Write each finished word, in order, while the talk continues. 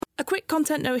A quick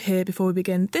content note here before we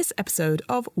begin this episode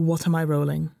of What Am I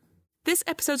Rolling? This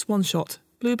episode's one-shot,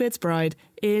 Bluebeard's Bride,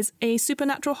 is a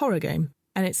supernatural horror game,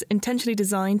 and it's intentionally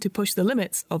designed to push the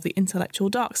limits of the intellectual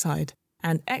dark side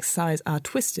and exercise our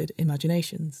twisted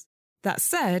imaginations. That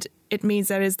said, it means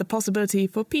there is the possibility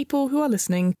for people who are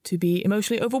listening to be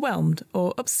emotionally overwhelmed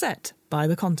or upset by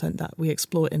the content that we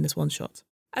explore in this one-shot.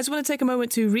 I just want to take a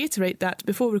moment to reiterate that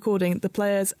before recording, the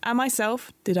players and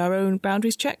myself did our own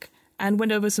boundaries check and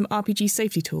went over some RPG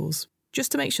safety tools,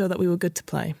 just to make sure that we were good to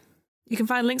play. You can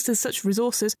find links to such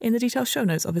resources in the detailed show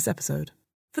notes of this episode.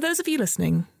 For those of you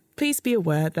listening, please be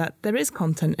aware that there is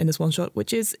content in this one-shot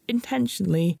which is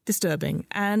intentionally disturbing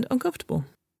and uncomfortable.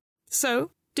 So,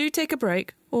 do take a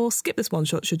break or skip this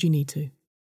one-shot should you need to.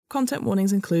 Content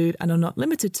warnings include, and are not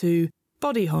limited to,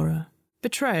 body horror,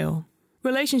 betrayal,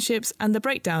 relationships and the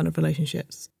breakdown of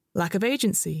relationships, lack of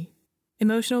agency,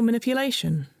 emotional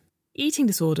manipulation, eating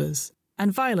disorders,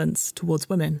 and violence towards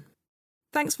women.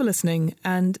 Thanks for listening,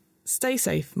 and stay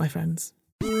safe, my friends.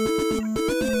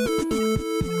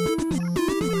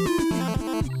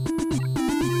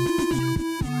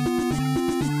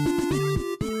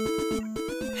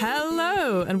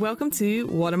 Hello, and welcome to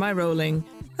What Am I Rolling?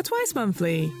 A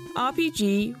twice-monthly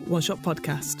RPG one-shot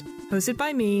podcast, hosted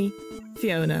by me,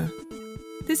 Fiona.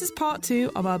 This is part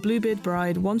 2 of our Bluebeard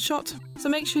Bride one-shot, so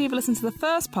make sure you've listened to the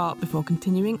first part before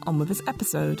continuing on with this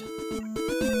episode.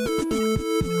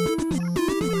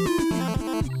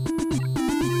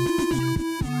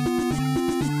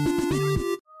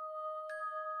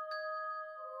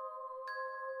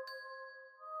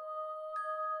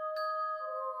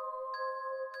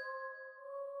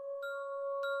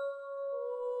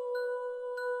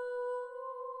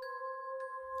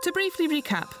 To briefly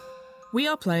recap, we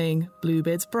are playing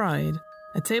Bluebeard's Bride,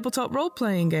 a tabletop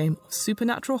role-playing game of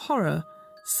supernatural horror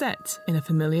set in a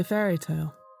familiar fairy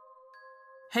tale.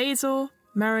 Hazel,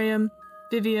 Mariam,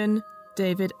 Vivian,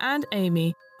 David and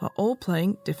Amy are all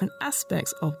playing different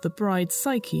aspects of the bride's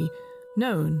psyche,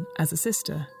 known as a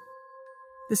sister.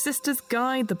 The sisters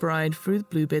guide the bride through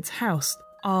Bluebeard's house,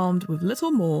 armed with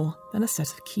little more than a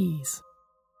set of keys.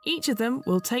 Each of them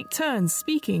will take turns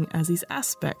speaking as these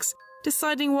aspects,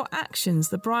 deciding what actions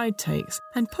the bride takes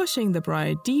and pushing the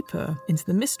bride deeper into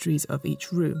the mysteries of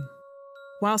each room.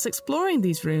 Whilst exploring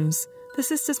these rooms, the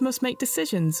sisters must make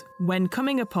decisions when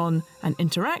coming upon and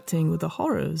interacting with the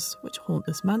horrors which haunt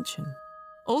this mansion,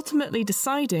 ultimately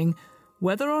deciding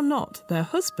whether or not their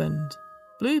husband,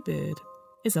 Bluebeard,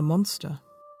 is a monster.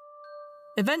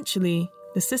 Eventually,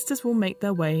 the sisters will make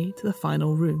their way to the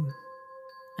final room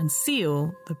and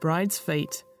seal the bride's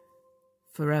fate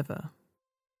forever.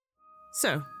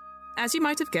 So, as you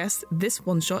might have guessed, this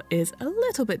one-shot is a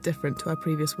little bit different to our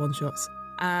previous one-shots,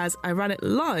 as I ran it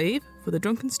live for the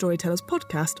Drunken Storytellers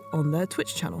podcast on their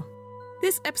Twitch channel.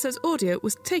 This episode's audio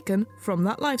was taken from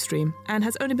that live stream and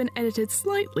has only been edited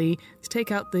slightly to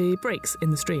take out the breaks in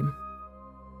the stream.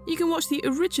 You can watch the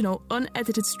original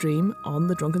unedited stream on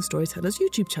the Drunken Storytellers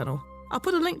YouTube channel. I'll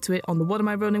put a link to it on the What Am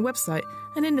I Rolling website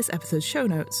and in this episode's show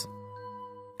notes.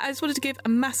 I just wanted to give a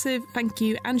massive thank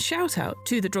you and shout out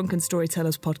to the Drunken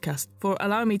Storytellers podcast for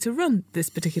allowing me to run this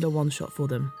particular one-shot for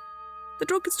them. The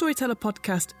Drunken Storyteller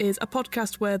podcast is a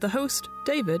podcast where the host,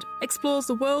 David, explores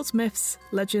the world's myths,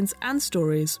 legends and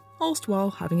stories, all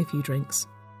while having a few drinks.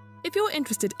 If you're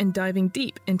interested in diving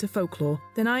deep into folklore,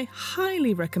 then I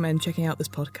highly recommend checking out this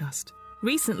podcast.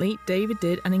 Recently, David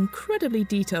did an incredibly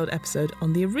detailed episode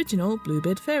on the original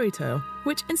Bluebeard fairy tale,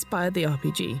 which inspired the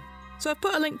RPG. So I've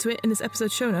put a link to it in this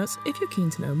episode's show notes if you're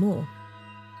keen to know more.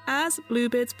 As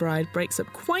Bluebeard's Bride breaks up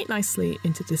quite nicely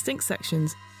into distinct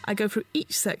sections, I go through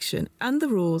each section and the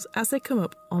rules as they come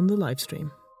up on the livestream.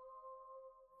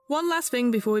 One last thing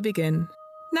before we begin.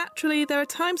 Naturally, there are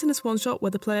times in this one-shot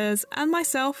where the players and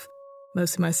myself,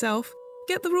 mostly myself,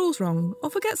 get the rules wrong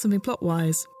or forget something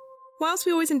plot-wise. Whilst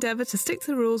we always endeavour to stick to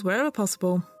the rules wherever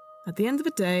possible, at the end of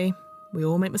the day, we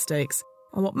all make mistakes,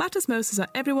 and what matters most is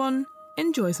that everyone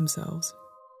enjoys themselves.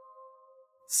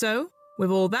 So,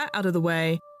 with all that out of the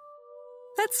way,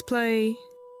 let's play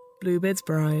Bluebeard's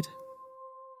Bride.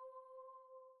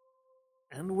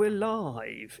 And we're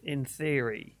live, in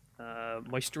theory.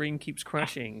 My stream keeps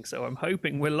crashing, so I'm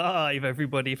hoping we're live,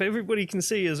 everybody. If everybody can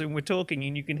see us and we're talking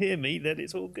and you can hear me, then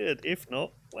it's all good. If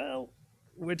not, well,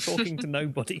 we're talking to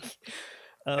nobody.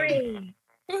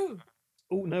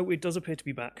 Oh, no, it does appear to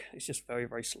be back. It's just very,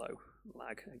 very slow.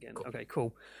 Lag again. Cool. Okay,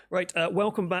 cool. Right,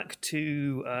 welcome back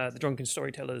to the Drunken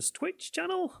Storytellers Twitch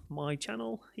channel, my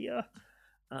channel here.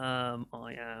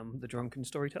 I am the Drunken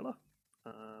Storyteller.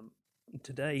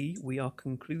 Today we are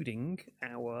concluding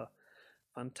our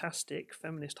fantastic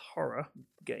feminist horror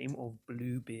game of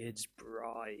Bluebeard's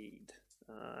Bride.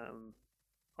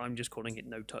 I'm just calling it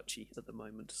No Touchy at the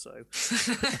moment, so.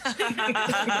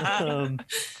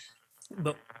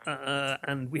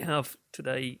 And we have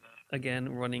today again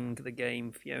running the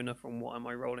game Fiona from What Am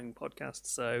I Rolling podcast.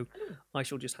 So I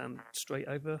shall just hand straight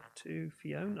over to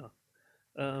Fiona.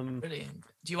 Brilliant.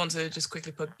 Do you want to just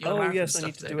quickly put your Oh yes, stuff I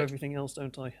need to do everything else,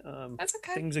 don't I? That's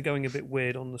okay. Things are going a bit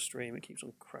weird on the stream. It keeps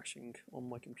on crashing on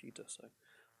my computer, so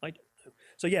I don't know.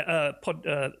 So yeah,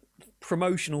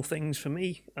 promotional things for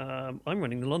me. I'm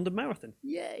running the London Marathon.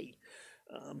 Yay!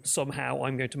 Somehow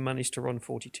I'm going to manage to run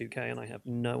 42k, and I have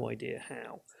no idea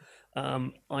how.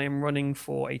 I am running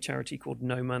for a charity called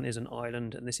No Man Is an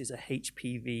Island, and this is a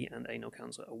HPV and anal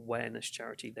cancer awareness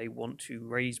charity. They want to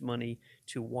raise money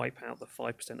to wipe out the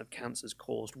 5% of cancers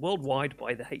caused worldwide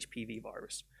by the HPV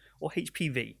virus, or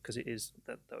HPV, because it is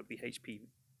that would be HPV,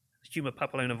 human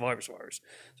papillomavirus virus.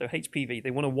 So HPV,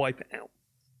 they want to wipe it out.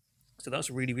 So that's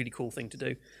a really, really cool thing to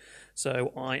do.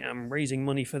 So I am raising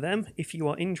money for them. If you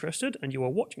are interested and you are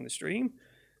watching the stream,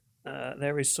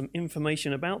 there is some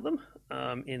information about them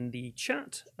in the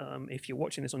chat. If you're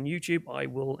watching this on YouTube, I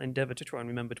will endeavour to try and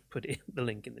remember to put the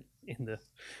link in the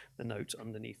notes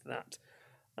underneath that.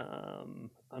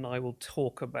 And I will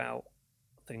talk about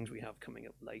things we have coming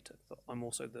up later. But I'm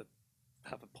also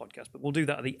have a podcast, but we'll do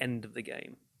that at the end of the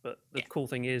game. But the cool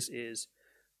thing is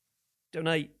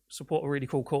donate, support a really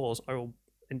cool cause. I will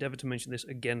endeavour to mention this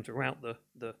again throughout the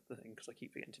thing because I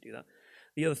keep forgetting to do that.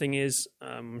 The other thing is,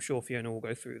 I'm sure Fiona will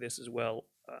go through this as well.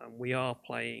 We are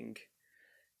playing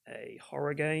a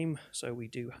horror game, so we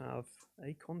do have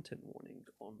a content warning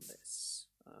on this.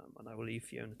 And I will leave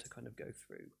Fiona to kind of go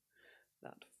through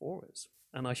that for us.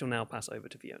 And I shall now pass over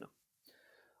to Fiona.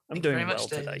 I'm doing well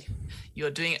today.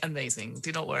 You're doing amazing.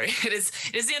 Do not worry. It is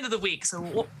the end of the week, so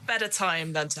what better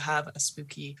time than to have a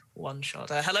spooky one-shot?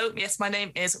 Hello, yes, my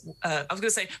name is... I was going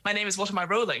to say, my name is What Am I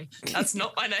Rolling? That's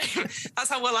not my name. That's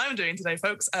how well I'm doing today,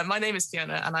 folks. My name is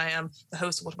Fiona, and I am the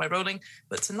host of What Am I Rolling?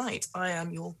 But tonight, I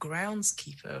am your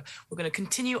groundskeeper. We're going to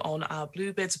continue on our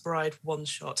Bluebeard's Bride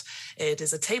one-shot. It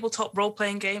is a tabletop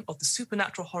role-playing game of the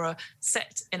supernatural horror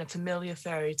set in a familiar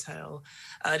fairy tale.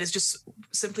 It is just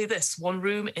simply this. One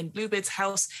room in Bluebeard's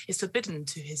house is forbidden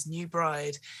to his new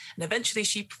bride, and eventually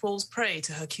she falls prey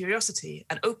to her curiosity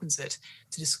and opens it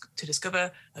to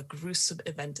discover a gruesome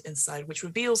event inside, which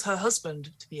reveals her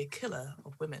husband to be a killer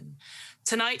of women.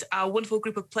 Tonight, our wonderful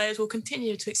group of players will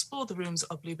continue to explore the rooms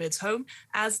of Bluebeard's home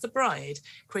as the bride,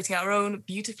 creating our own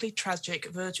beautifully tragic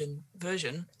version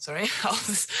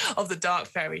of the dark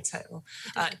fairy tale.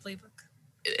 Playbook.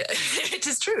 It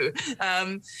is true.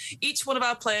 Each one of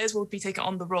our players will be taking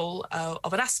on the role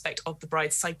of an aspect of the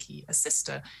bride's psyche, a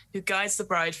sister who guides the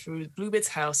bride through Bluebeard's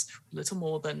house with little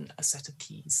more than a set of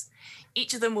keys.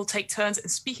 Each of them will take turns in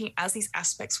speaking as these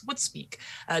aspects would speak,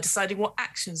 deciding what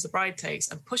actions the bride takes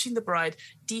and pushing the bride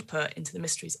deeper into the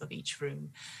mysteries of each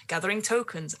room, gathering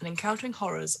tokens and encountering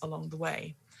horrors along the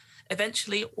way.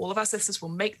 Eventually, all of our sisters will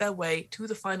make their way to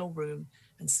the final room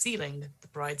and sealing the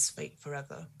bride's fate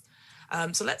forever.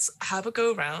 So let's have a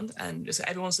go around and just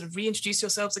everyone sort of reintroduce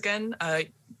yourselves again,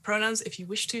 pronouns if you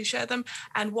wish to share them,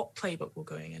 and what playbook we're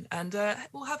going in. And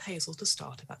we'll have Hazel to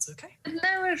start, if that's okay.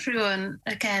 Hello, everyone.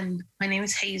 Again, my name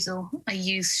is Hazel. I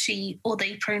use she or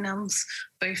they pronouns.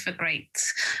 Both are great.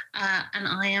 And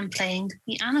I am playing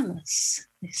the Animus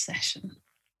this session.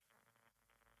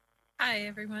 Hi,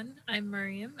 everyone. I'm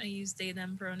Miriam. I use they,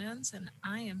 them pronouns, and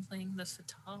I am playing the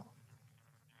Fatal.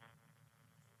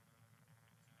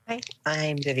 Hi,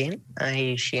 I'm Vivian. I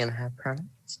use she and her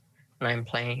pronouns, and I'm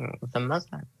playing the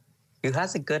mother, who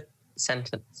has a good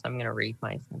sentence. I'm going to read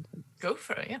my sentence. Go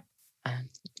for it, yeah.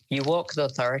 You walk with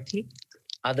authority.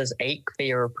 Others ache for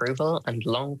your approval and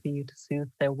long for you to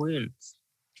soothe their wounds.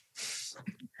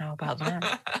 How about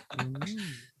that? Thank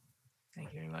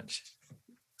you very much.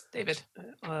 David.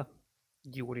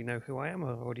 You already know who I am.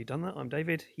 I've already done that. I'm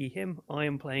David, he, him. I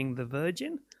am playing the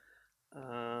Virgin.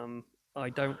 I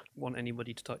don't want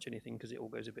anybody to touch anything because it all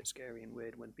goes a bit scary and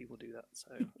weird when people do that. So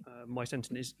my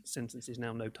sentence is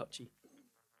now no touchy.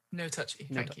 No touchy,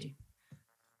 thank you.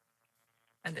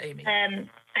 And Amy. I'm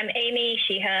Amy,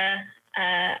 she, her.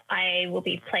 I will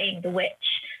be playing the witch,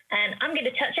 and I'm going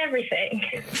to touch everything.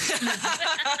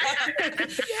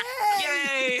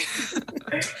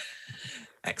 Yay!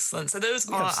 Excellent. So those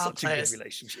are our such players. a good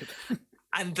relationship.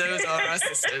 And those are our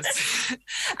sisters.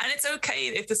 And it's okay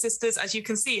if the sisters, as you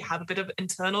can see, have a bit of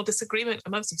internal disagreement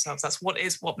amongst themselves. That's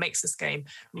what makes this game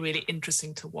really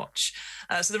interesting to watch.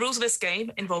 So the rules of this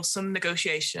game involve some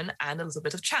negotiation and a little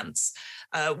bit of chance.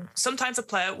 Sometimes a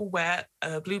player will wear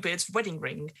Bluebeard's wedding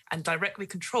ring and directly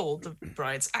control the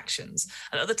bride's actions.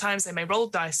 And other times they may roll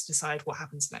dice to decide what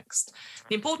happens next.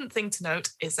 The important thing to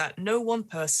note is that no one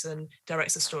person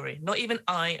directs the story, not even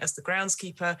I as the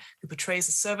groundskeeper who portrays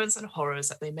the servants and horrors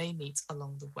that they may meet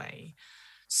along the way.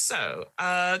 So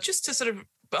just to sort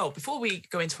of, before we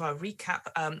go into our recap,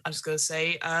 I'm just going to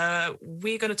say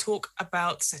we're going to talk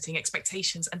about setting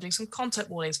expectations and doing some content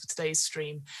warnings for today's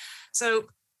stream. So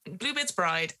Bluebeard's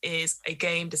Bride is a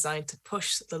game designed to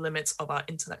push the limits of our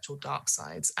intellectual dark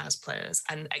sides as players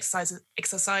and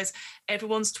exercise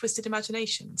everyone's twisted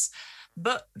imaginations.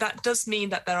 But that does mean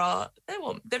that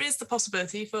there is the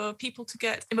possibility for people to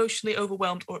get emotionally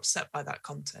overwhelmed or upset by that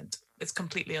content. It's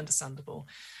completely understandable.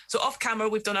 So off camera,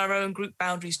 we've done our own group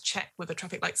boundaries check with a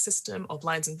traffic light system of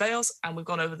lines and veils, and we've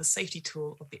gone over the safety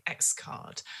tool of the X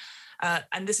card.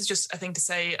 And this is just a thing to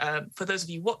say, for those of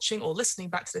you watching or listening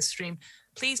back to this stream,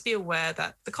 please be aware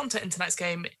that the content in tonight's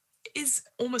game is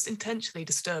almost intentionally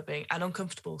disturbing and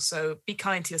uncomfortable. So be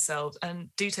kind to yourselves and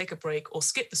do take a break or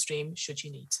skip the stream should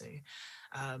you need to.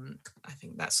 I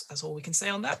think that's all we can say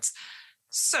on that.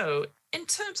 So in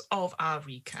terms of our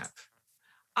recap,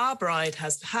 our bride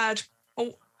has had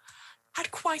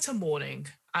quite a morning,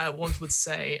 one would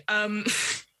say.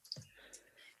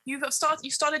 You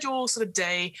started your sort of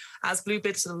day as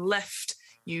Bluebeard sort of left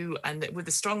you, and with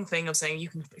the strong thing of saying you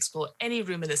can explore any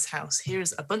room in this house.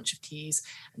 Here's a bunch of keys,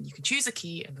 and you can choose a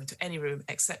key and go to any room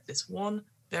except this one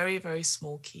very, very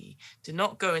small key. Do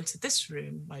not go into this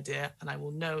room, my dear, and I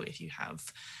will know if you have.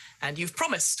 And you've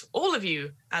promised, all of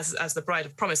you, as the bride,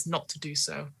 have promised not to do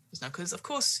so just now, because of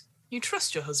course you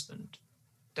trust your husband,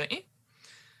 don't you?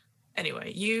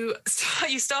 Anyway, you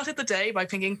started the day by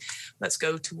thinking, let's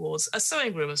go towards a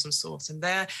sewing room of some sort. And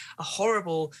there, a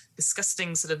horrible,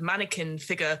 disgusting sort of mannequin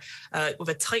figure with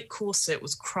a tight corset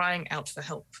was crying out for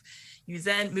help. You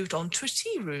then moved on to a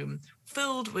tea room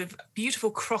filled with beautiful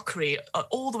crockery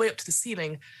all the way up to the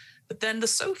ceiling. But then the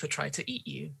sofa tried to eat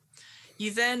you. You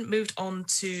then moved on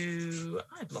to,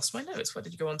 I've lost my notes. Where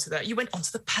did you go on to that? You went on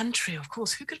to the pantry, of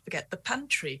course. Who could forget the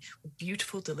pantry with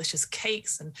beautiful, delicious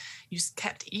cakes? And you just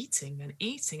kept eating and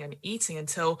eating and eating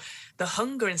until the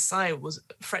hunger inside was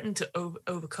threatened to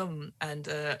overcome and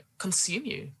consume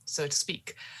you, so to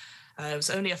speak. It was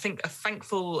only, I think, a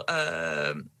thankful,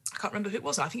 I can't remember who it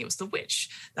was. I think it was the witch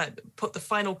that put the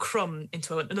final crumb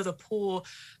into another poor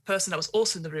person that was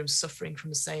also in the room suffering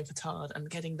from the same fatard and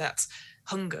getting that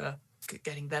hunger,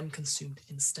 getting them consumed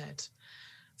instead.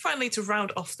 Finally, to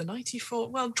round off the night, you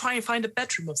thought, well, try and find a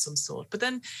bedroom of some sort. But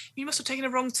then you must have taken a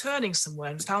wrong turning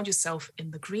somewhere and found yourself in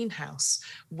the greenhouse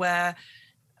where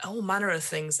all manner of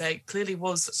things. There clearly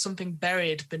was something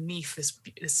buried beneath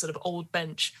this sort of old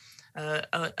bench.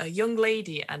 A young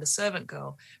lady and a servant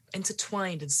girl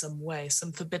intertwined in some way,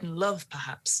 some forbidden love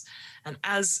perhaps. And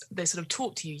as they sort of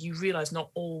talked to you, you realized not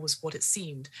all was what it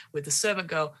seemed, with the servant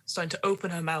girl starting to open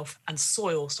her mouth and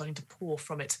soil starting to pour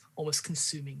from it, almost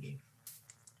consuming you.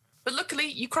 But luckily,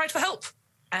 you cried for help,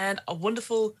 and a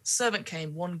wonderful servant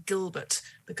came, one Gilbert,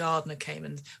 the gardener, came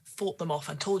and fought them off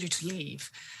and told you to leave.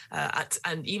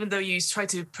 And even though you tried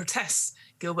to protest,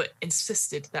 Gilbert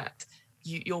insisted that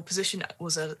your position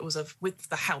was with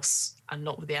the house and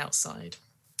not with the outside.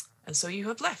 And so you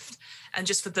have left. And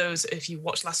just for those, if you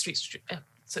watched last week's stream,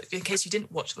 so in case you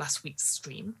didn't watch last week's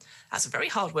stream, that's a very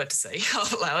hard word to say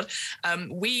out loud.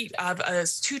 We have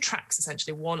two tracks,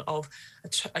 essentially, one of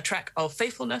a track of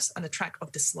faithfulness and a track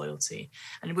of disloyalty.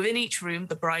 And within each room,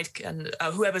 the bride can,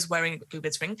 whoever's wearing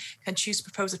Bluebeard's ring, can choose to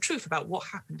propose a truth about what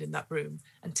happened in that room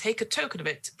and take a token of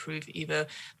it to prove either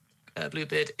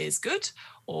Bluebeard is good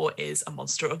or is a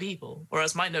monster of evil, or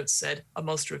as my notes said, a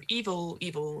monster of evil,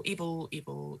 evil, evil,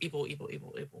 evil, evil, evil,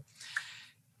 evil, evil.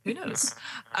 Who knows?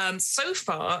 So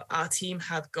far, our team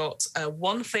have got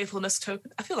one faithfulness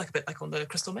token. I feel like a bit like on the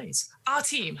Crystal Maze. Our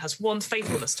team has one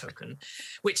faithfulness token,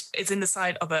 which is in the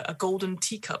side of a golden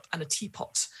teacup and a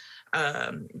teapot.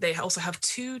 They also have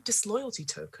two disloyalty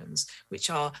tokens, which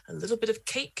are a little bit of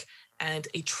cake and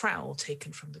a trowel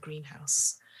taken from the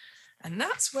greenhouse. And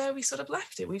that's where we sort of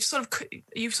left it.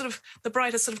 The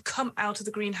bride has sort of come out of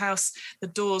the greenhouse, the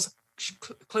doors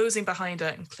closing behind her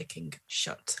and clicking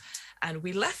shut. And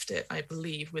we left it, I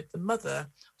believe, with the mother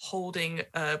holding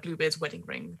Bluebeard's wedding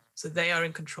ring. So they are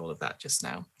in control of that just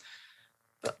now.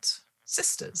 But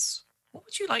sisters, what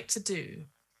would you like to do?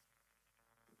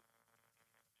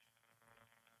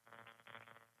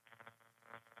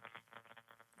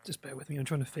 Just bear with me. I'm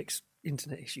trying to fix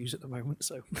internet issues at the moment,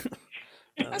 so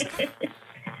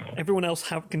everyone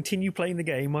else continue playing the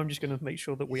game. I'm just going to make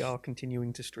sure that we are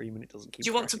continuing to stream and it doesn't keep. Do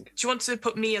you want to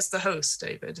put me as the host,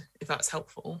 David? If that's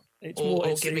helpful. It's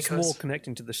more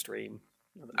connecting to the stream.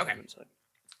 At the moment, so.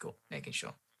 Cool. Making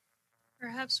sure.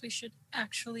 Perhaps we should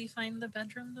actually find the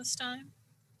bedroom this time.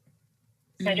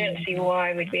 I don't see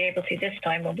why we'd be able to this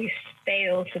time when we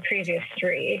failed the previous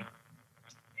 3.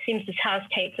 Seems this house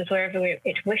takes us wherever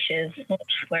it wishes, not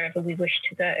wherever we wish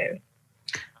to go.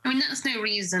 I mean, that's no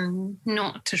reason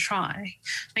not to try.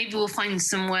 Maybe we'll find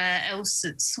somewhere else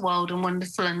that's wild and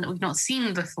wonderful and that we've not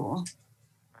seen before.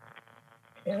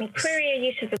 Query your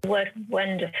use of the word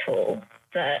wonderful,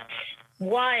 but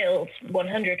wild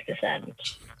 100%.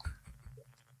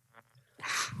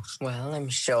 Well, I'm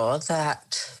sure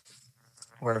that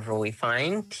wherever we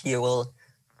find, you will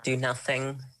do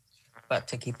nothing but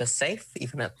to keep us safe,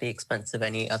 even at the expense of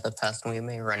any other person we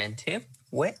may run into,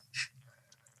 which...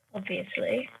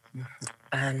 Obviously.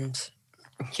 And,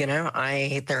 there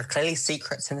are clearly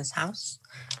secrets in this house,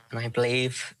 and I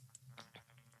believe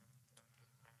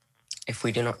if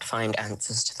we do not find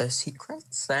answers to those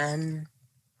secrets, then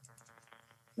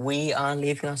we are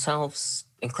leaving ourselves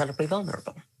incredibly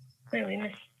vulnerable. No, we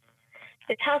must...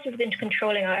 This house has been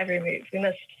controlling our every move. We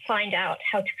must find out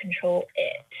how to control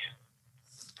it.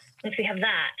 Once we have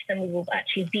that, then we will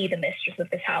actually be the mistress of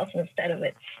this house instead of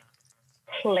its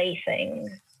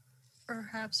plaything.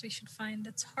 Perhaps we should find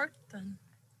its heart then.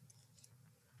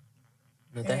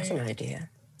 Well, there's an idea.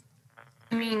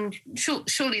 I mean,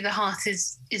 surely the heart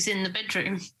is in the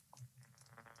bedroom.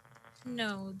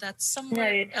 No, that's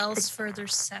somewhere else further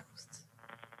south.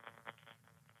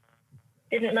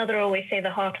 Didn't Mother always say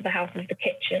the heart of the house is the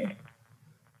kitchen?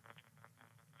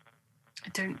 I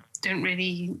don't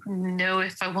really know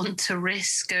if I want to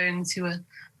risk going to a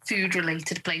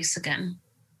food-related place again.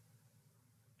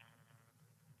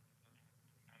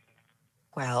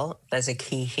 Well, there's a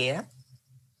key here.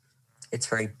 It's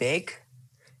very big.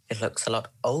 It looks a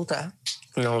lot older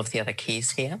than all of the other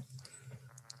keys here.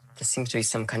 There seems to be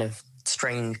some kind of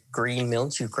strange green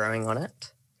mildew growing on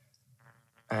it.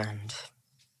 And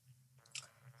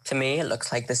to me, it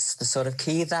looks like this is the sort of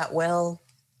key that will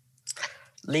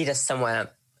lead us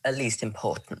somewhere at least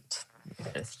important.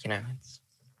 And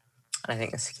I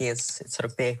think this key it's sort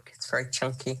of big. It's very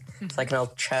chunky. Mm-hmm. It's like an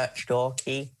old church door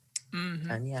key. Mm-hmm.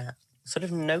 And sort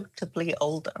of notably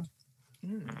older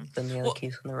than the other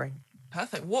keys from the ring.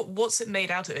 Perfect. What's it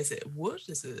made out of? Is it wood?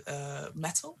 Is it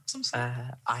metal? Some sort?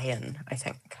 Iron, I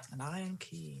think. An iron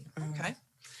key. Okay.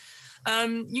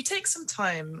 You take some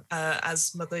time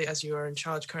as you are in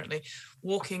charge currently,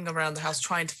 walking around the house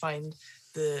trying to find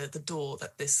the door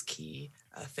that this key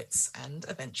fits, and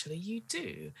eventually you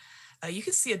do. You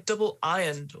can see a double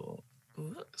iron door.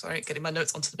 Ooh, sorry, getting my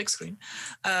notes onto the big screen.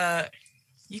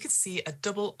 You can see a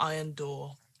double iron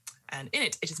door, and in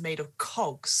it is made of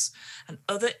cogs and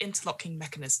other interlocking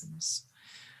mechanisms.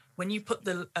 When you put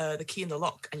the key in the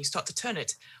lock and you start to turn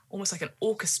it, almost like an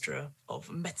orchestra of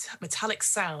metallic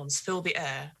sounds fill the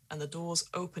air, and the doors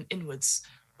open inwards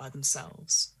by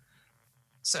themselves.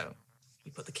 So,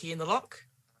 you put the key in the lock,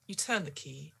 you turn the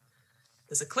key,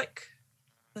 there's a click,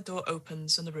 the door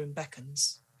opens and the room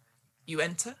beckons. You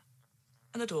enter,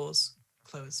 and the doors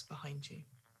close behind you.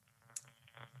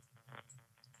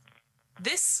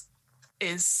 This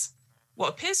is what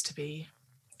appears to be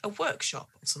a workshop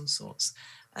of some sorts,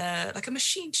 like a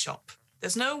machine shop.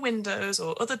 There's no windows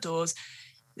or other doors.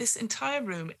 This entire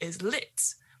room is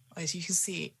lit, as you can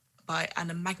see, by a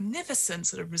magnificent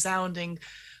sort of resounding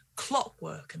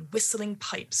clockwork and whistling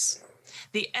pipes.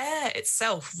 The air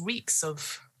itself reeks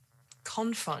of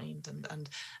confined and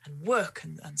work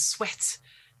and sweat.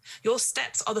 Your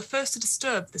steps are the first to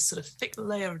disturb this sort of thick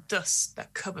layer of dust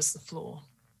that covers the floor.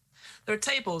 There are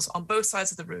tables on both sides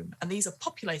of the room, and these are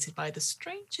populated by the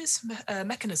strangest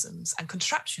mechanisms and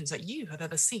contraptions that you have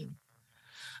ever seen.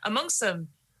 Amongst them,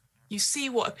 you see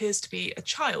what appears to be a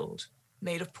child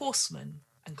made of porcelain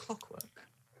and clockwork.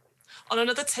 On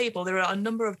another table, there are a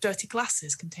number of dirty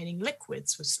glasses containing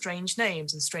liquids with strange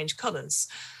names and strange colours.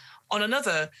 On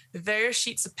another, the various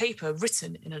sheets of paper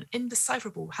written in an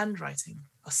indecipherable handwriting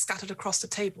are scattered across the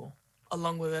table,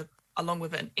 along with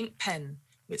an ink pen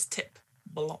with its tip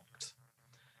blocked.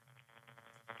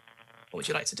 What would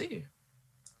you like to do?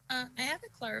 I have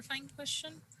a clarifying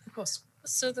question. Of course.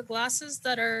 So the glasses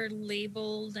that are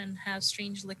labeled and have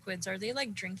strange liquids, are they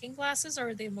like drinking glasses, or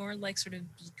are they more like sort of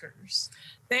beakers?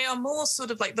 They are more sort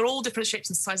of like, they're all different shapes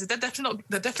and sizes. They're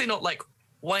definitely not like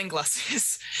wine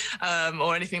glasses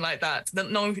or anything like that.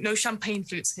 No champagne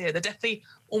flutes here. They're definitely,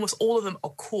 almost all of them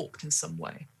are corked in some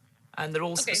way. and they're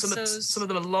all Okay, some of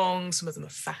them are long, some of them are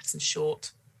fat and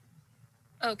short.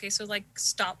 Okay, so like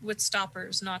stop with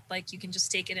stoppers, not like you can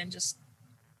just take it and just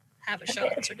have a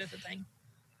shot sort of a thing.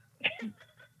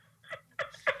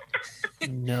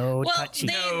 No Well, touchy.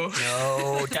 No.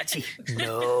 No touchy.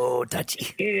 No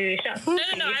touchy. No,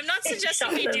 I'm not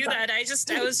suggesting we do that. I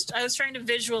was trying to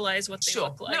visualize what they Sure.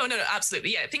 look like. No,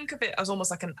 absolutely. Yeah, think of it as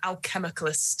almost like an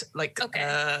alchemicalist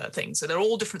Okay. thing. So they're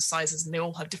all different sizes and they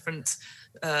all have different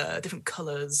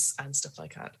colors and stuff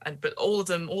like that. But all of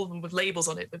them with labels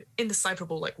on it, with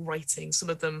indecipherable like writing. Some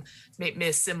of them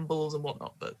mere symbols and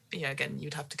whatnot. But yeah, again,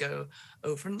 you'd have to go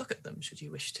over and look at them should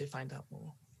you wish to find out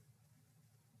more.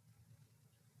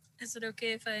 Is it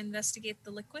okay if I investigate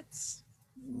the liquids?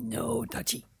 No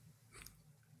touchy.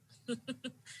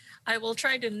 I will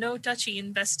try to no touchy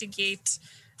investigate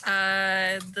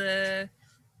the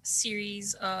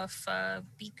series of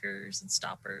beakers and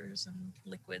stoppers and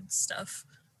liquid stuff.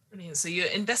 Brilliant. So you're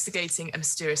investigating a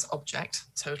mysterious object.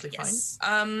 Totally Yes.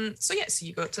 fine. So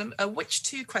you got them. Which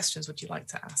 2 questions would you like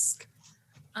to ask?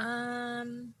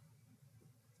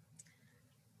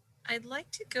 I'd like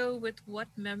to go with what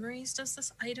memories does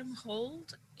this item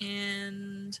hold,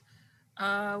 and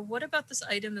what about this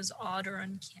item is odd or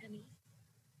uncanny?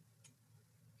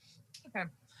 Okay.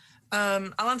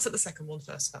 I'll answer the second one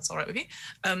first, if that's all right with you.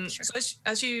 Sure. So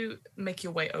as you make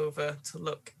your way over to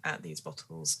look at these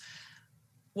bottles,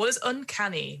 what is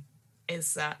uncanny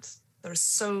is that there are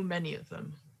so many of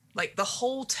them. Like the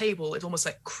whole table is almost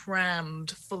like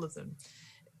crammed full of them.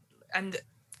 And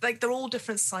like they're all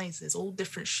different sizes, all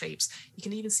different shapes. You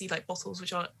can even see like bottles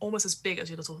which are almost as big as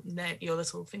your little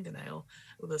fingernail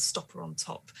with a stopper on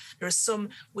top. There are some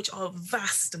which are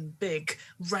vast and big,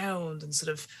 round and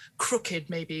sort of crooked,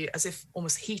 maybe as if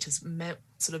almost heat has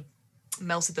sort of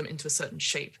melted them into a certain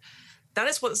shape. That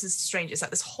is what is strange, is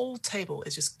that this whole table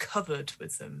is just covered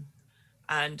with them.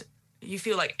 And you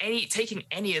feel like taking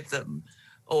any of them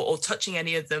or touching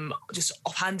any of them just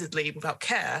offhandedly without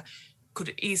care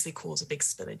could easily cause a big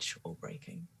spillage or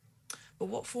breaking. But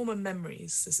what form of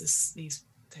memories does these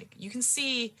take? You can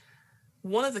see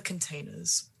one of the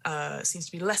containers seems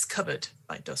to be less covered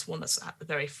by dust, one that's at the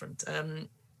very front.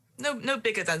 No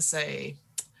bigger than, say,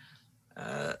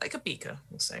 like a beaker,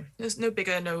 we'll say. There's no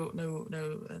bigger, no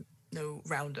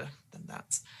rounder than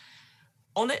that.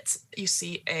 On it, you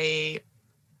see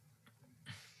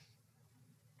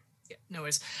no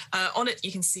worries. On it,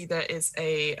 you can see there is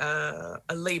a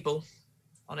label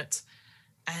on it,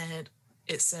 and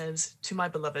it says "To my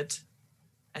beloved,"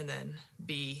 and then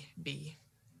BBX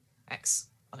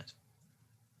on it.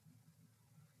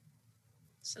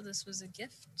 So this was a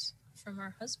gift from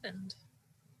our husband.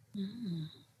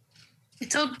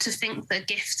 It's odd to think that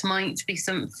gift might be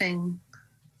some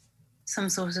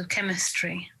sort of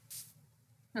chemistry,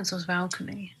 some sort of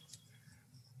alchemy.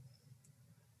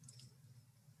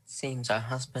 Seems our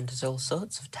husband has all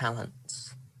sorts of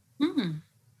talents.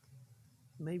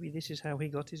 Maybe this is how he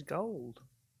got his gold.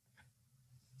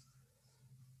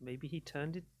 Maybe he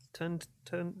turned things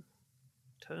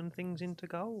into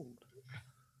gold.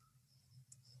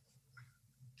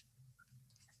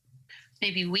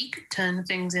 Maybe we could turn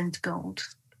things into gold.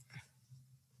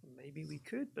 Maybe we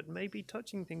could, but maybe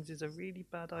touching things is a really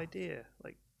bad idea.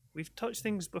 Like, we've touched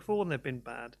things before and they've been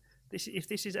bad. If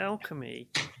this is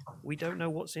alchemy, we don't know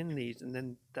what's in these, and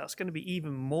then that's going to be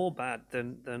even more bad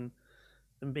than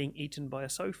being eaten by a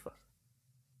sofa.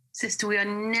 Sister, we are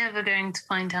never going to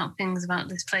find out things about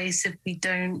this place if we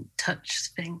don't touch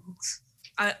things.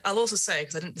 I'll also say,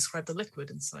 because I didn't describe the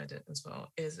liquid inside it as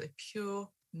well, is a pure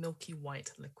milky white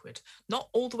liquid. Not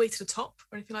all the way to the top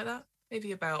or anything like that.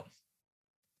 Maybe about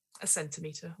a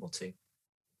centimetre or 2.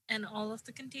 And all of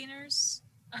the containers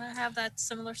have that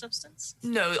similar substance?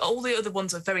 No, all the other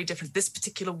ones are very different. This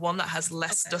particular one that has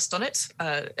less dust on it,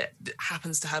 it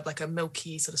happens to have like a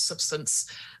milky sort of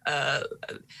substance.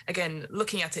 Again,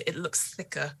 looking at it, it looks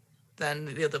thicker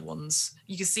than the other ones.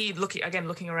 You can see,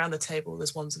 looking around the table,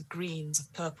 there's ones of greens,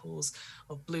 of purples,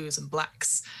 of blues and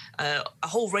blacks, a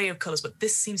whole array of colours, but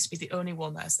this seems to be the only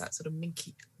one that has that sort of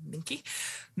milky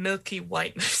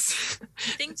whiteness.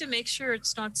 I think to make sure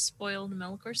it's not spoiled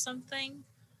milk or something,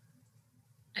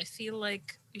 I feel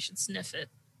like you should sniff it.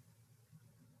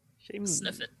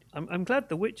 Sniff it. I'm glad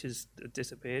the witch has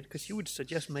disappeared, because she would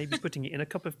suggest maybe putting it in a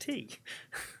cup of tea.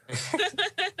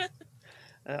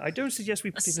 I don't suggest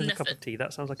we put it in a cup of tea.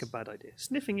 That sounds like a bad idea.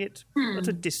 Sniffing it at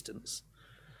a distance.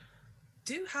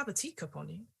 Do you have a teacup on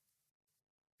you?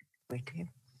 We do.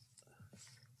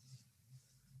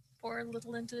 Pour a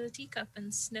little into the teacup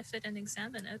and sniff it and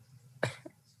examine it.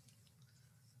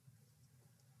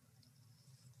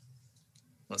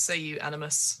 What say you,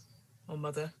 Animus or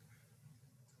Mother?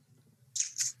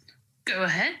 Go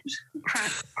ahead.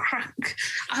 Crack.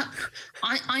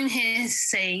 I'm here to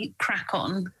say crack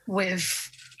on with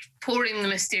pouring the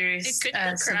mysterious It could be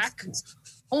crack. substance,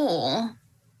 or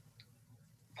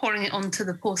pouring it onto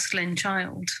the porcelain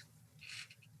child.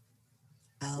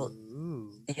 Well,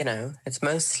 you know, it's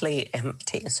mostly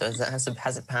empty, so has it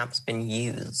perhaps been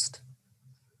used?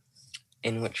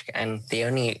 And the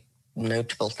only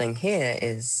notable thing here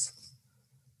is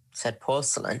said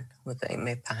porcelain with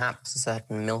perhaps a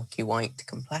certain milky white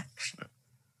complexion.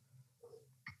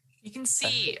 You can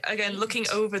see, again, looking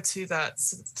over to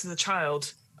the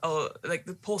child, or like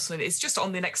the porcelain, it's just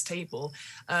on the next table.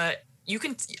 You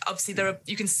can obviously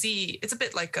you can see it's a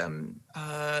bit like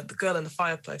the girl in the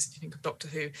fireplace, if you think of Doctor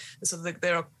Who. So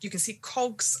you can see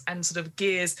cogs and sort of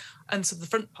gears and sort of the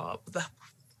front part, but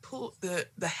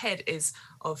the head is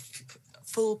of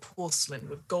full porcelain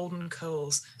with golden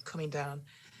curls coming down.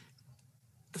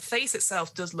 The face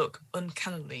itself does look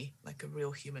uncannily like a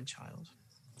real human child,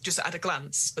 just at a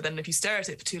glance. But then if you stare at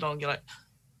it for too long, you're like,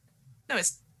 no,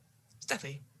 it's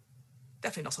definitely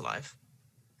not alive.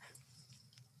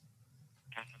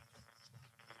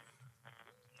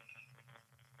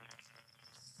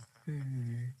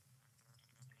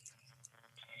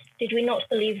 Did we not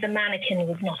believe the mannequin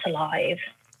was not alive?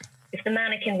 If the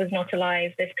mannequin was not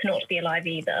alive, this cannot be alive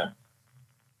either.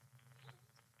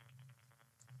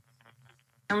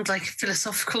 Sounds like a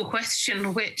philosophical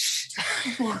question, which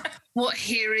what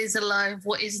here is alive,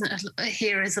 what isn't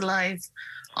here is alive.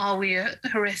 Are we a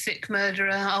horrific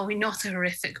murderer? Are we not a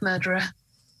horrific murderer?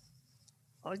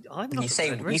 I'm not You say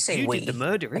you we. did the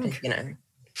murdering. You know.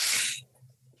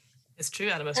 It's true,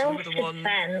 Animus. We were the one.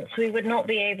 Self-defense, we would not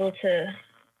be able to,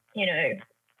 we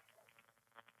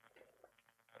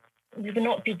would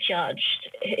not be judged.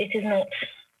 It is not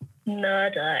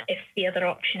murder if the other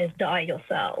option is die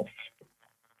yourself.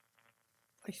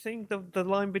 I think the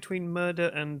line between murder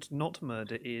and not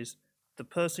murder is the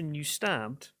person you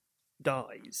stabbed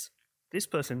dies. This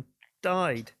person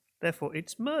died, therefore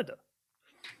it's murder.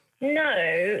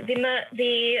 No,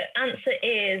 the answer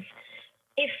is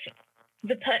if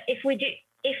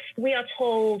we are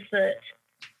told that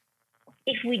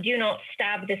if we do not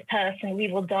stab this person, we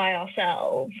will die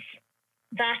ourselves.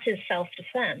 That is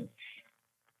self-defense.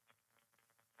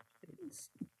 It's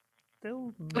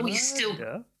still murder. But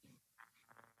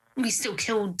we still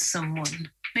killed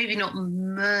someone. Maybe not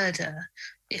murder,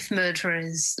 if murder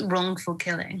is wrongful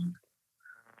killing.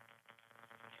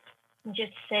 I'm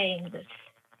just saying that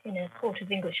in a court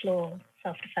of English law,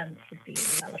 self-defense would be a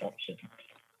valid option.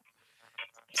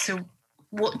 So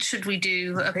what should we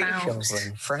do Pretty about... sure we're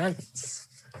in France.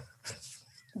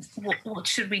 What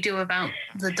should we do about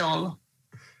the doll?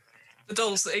 The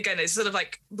doll's, again, it's sort of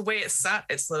like the way it's sat,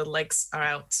 its sort of legs are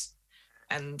out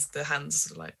and the hands are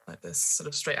sort of like this, sort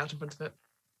of straight out in front of it.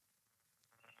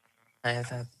 I have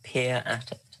a peer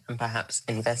at it and perhaps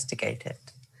investigate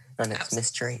it and its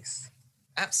mysteries.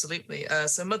 Absolutely.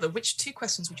 So, Mother, which 2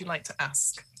 questions would you like to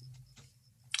ask?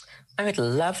 I would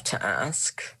love to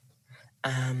ask,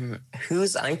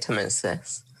 whose item is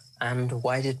this? And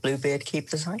why did Bluebeard keep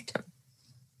this item?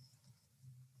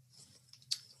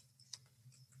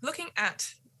 Looking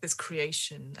at this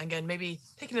creation, again, maybe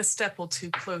taking a step or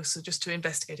 2 closer just to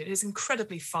investigate it, is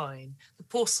incredibly fine. The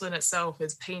porcelain itself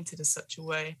is painted in such a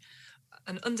way.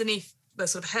 And underneath the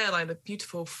sort of hairline, the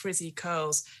beautiful frizzy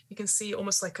curls, you can see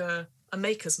almost like a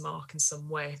maker's mark in some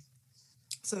way.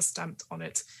 So stamped on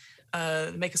it.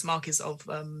 The maker's mark is of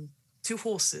 2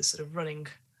 horses sort of running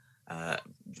or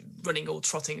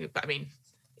trotting. But I mean,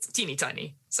 it's teeny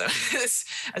tiny. So it's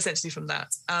essentially from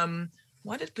that.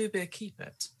 Why did Bluebeard keep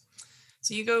it?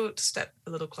 So you go to step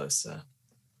a little closer,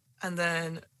 and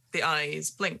then the eyes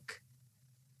blink,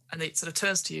 and it sort of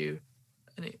turns to you,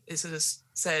 and it sort of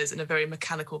says in a very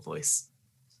mechanical voice,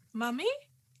 "Mummy?"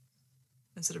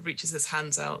 and sort of reaches its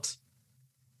hands out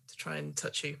to try and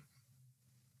touch you.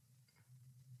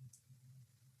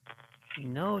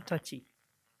 No touchy.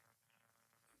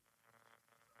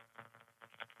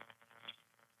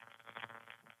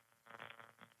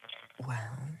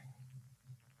 Well,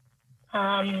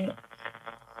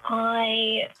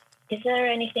 is there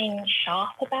anything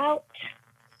sharp about?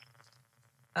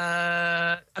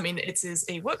 I mean, it is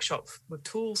a workshop with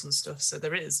tools and stuff, so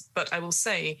there is. But I will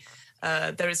say,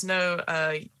 there is no.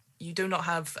 You do not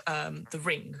have the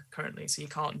ring currently, so you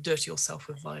can't dirty yourself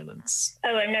with violence.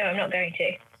 Oh no, I'm not going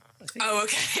to. Oh,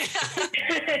 okay.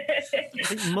 I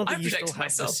think Mother, I'm you still protecting have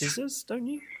myself. the scissors, don't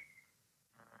you?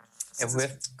 yeah,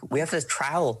 we have this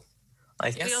trowel. I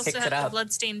We picked also it have the up.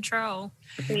 bloodstained trowel.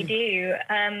 We do.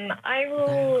 I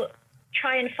will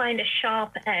try and find a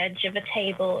sharp edge of a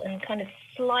table and kind of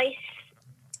slice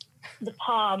the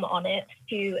palm on it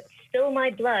to spill my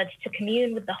blood to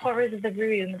commune with the horrors of the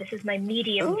room. This is my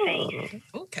medium face.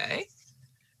 Okay.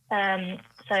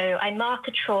 So I mark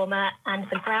a trauma, and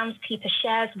the groundskeeper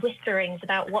shares whisperings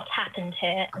about what happened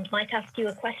here and might ask you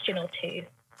a question or two,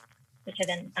 which I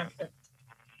then answer.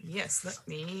 Yes, let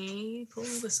me pull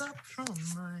this up from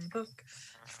my book.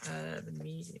 The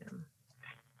medium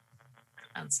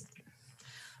answer.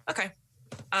 Okay.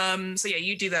 So yeah,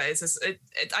 you do that.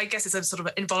 I guess it's a sort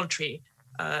of involuntary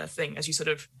thing as you sort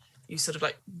of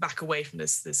like back away from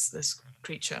this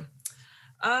creature.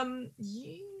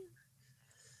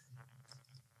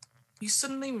 You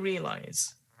suddenly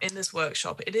realize in this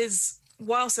workshop, it is,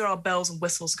 whilst there are bells and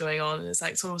whistles going on, and it's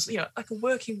like sort of, like a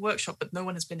working workshop, but no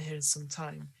one has been here in some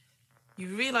time. You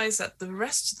realize that the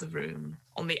rest of the room,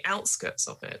 on the outskirts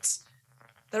of it,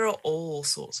 there are all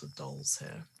sorts of dolls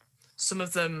here. Some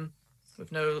of them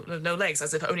with no legs,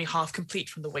 as if only half complete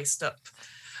from the waist up.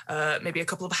 Maybe a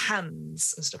couple of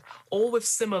hands and stuff, all with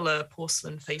similar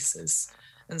porcelain faces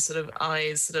and sort of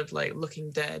eyes sort of like looking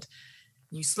dead.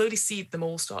 You slowly see them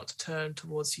all start to turn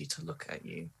towards you to look at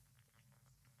you.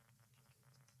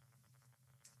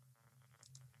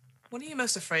 What are you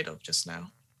most afraid of just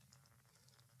now?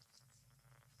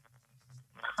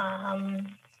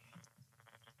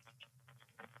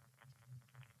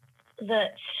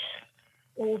 That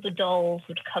all the dolls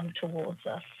would come towards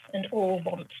us and all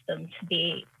want us to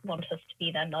be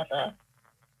their mother.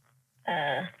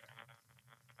 And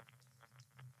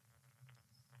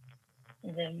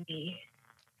then we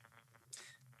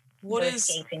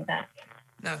escaping that.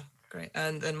 No, great.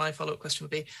 And then my follow-up question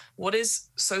would be, what is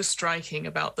so striking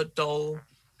about the doll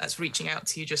that's reaching out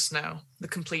to you just now, the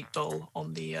complete doll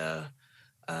on the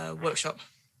workshop?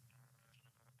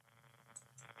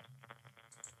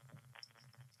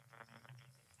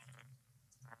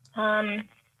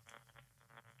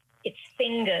 Its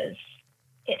fingers.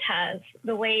 It has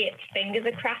the way its fingers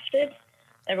are crafted.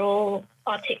 They're all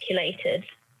articulated.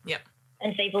 Yep.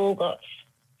 And they've all got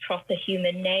proper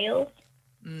human nails.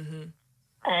 Mm-hmm.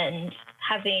 And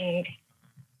having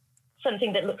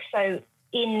something that looks so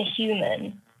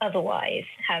inhuman otherwise,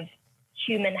 have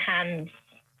human hands,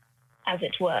 as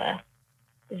it were,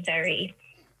 is very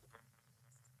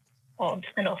odd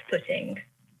and off-putting.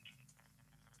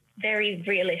 Very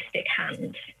realistic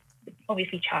hands,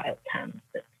 obviously child's hands.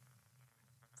 But...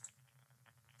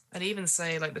 I'd even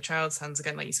say, like, the child's hands,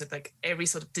 again, like you said, like every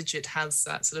sort of digit has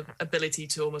that sort of ability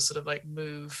to almost sort of like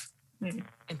move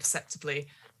imperceptibly,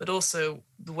 but also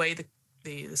the way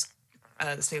this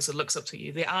thing sort of looks up to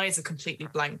you. The eyes are completely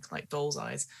blank, like doll's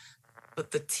eyes, but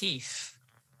the teeth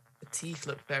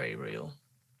look very real.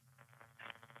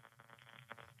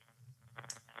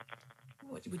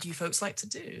 What would you folks like to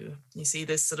do? You see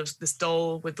this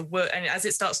doll with the word, and as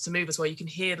it starts to move as well, you can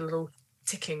hear the little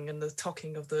ticking and the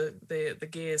tocking of the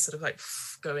gears sort of like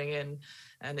going in,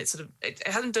 and it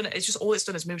hasn't done it. It's just all it's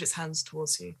done is moved its hands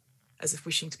towards you, as if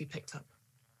wishing to be picked up.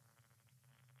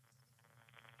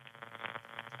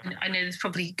 I know this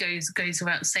probably goes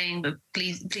without saying, but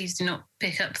please do not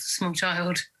pick up the small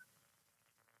child.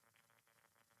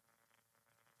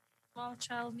 Small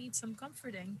child needs some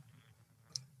comforting.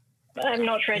 I'm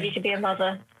not ready to be a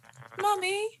mother.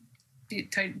 Mommy!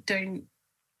 Don't.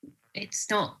 It's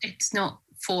not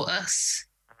for us.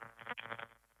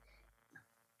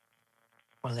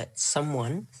 Well, it's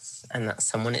someone, and that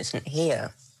someone isn't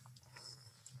here.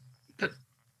 But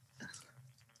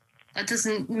that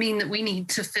doesn't mean that we need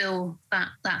to fill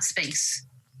that space.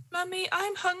 Mummy,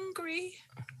 I'm hungry.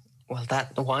 Well,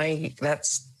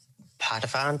 that's part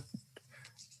of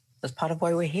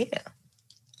why we're here.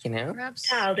 You know?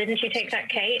 Perhaps. Al, didn't you take that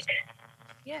cake?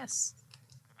 Yes.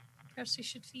 Perhaps we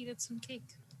should feed it some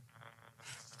cake.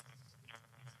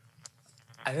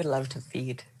 I would love to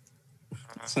feed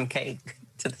some cake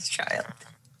to this child.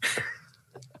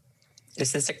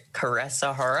 Is this a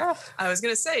Caressa horror? I was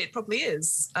going to say it probably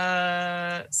is.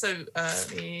 If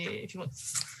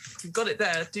you've got it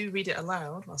there, do read it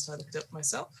aloud whilst I look it up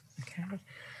myself. Okay.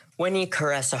 When you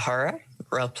caress a horror,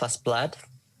 roll plus blood.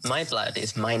 My blood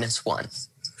is -1.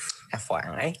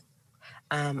 FYI.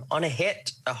 On a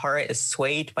hit, a horror is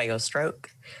swayed by your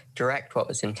stroke. Direct what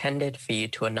was intended for you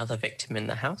to another victim in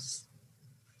the house.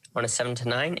 On a 7 to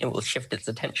 9, it will shift its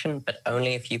attention, but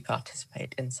only if you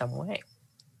participate in some way.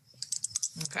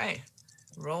 Okay.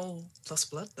 Roll plus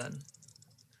blood then.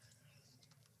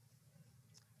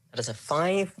 That is a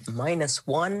 5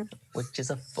 -1, which is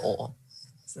a 4.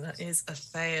 So that is a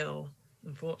fail,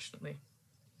 unfortunately.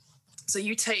 So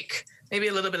you take maybe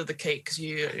a little bit of the cake because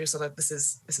you're sort of this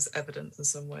is evidence in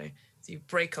some way. So you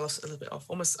break a little bit off.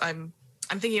 Almost, I'm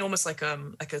I'm thinking almost like a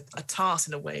tart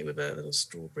in a way with a little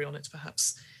strawberry on it,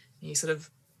 perhaps. And you sort of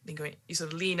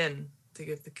lean in to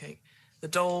give the cake. The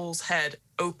doll's head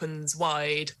opens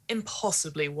wide,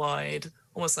 impossibly wide,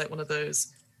 almost like one of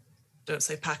those. Don't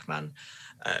say Pac-Man.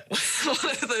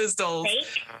 One of those dolls.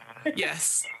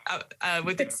 Yes.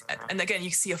 And again, you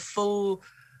see a full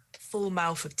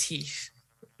mouth of teeth.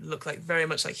 Look like very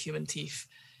much like human teeth.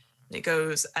 And it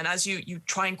goes, and as you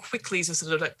try and quickly to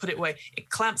sort of like put it away, it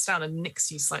clamps down and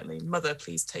nicks you slightly. Mother,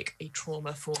 please take a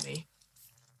trauma for me.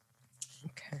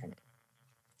 Okay.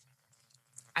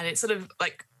 And it sort of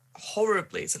like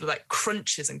horribly sort of like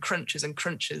crunches and crunches and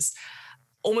crunches.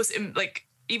 Almost like,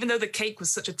 even though the cake was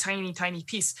such a tiny, tiny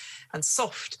piece and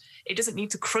soft, it doesn't need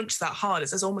to crunch that hard.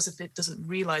 It's almost as if it doesn't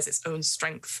realize its own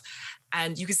strength.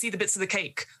 And you can see the bits of the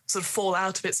cake sort of fall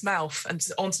out of its mouth and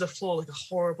onto the floor like a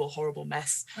horrible, horrible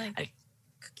mess. Like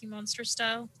Cookie Monster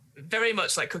style? Very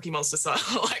much like Cookie Monster style,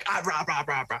 like rah, rah,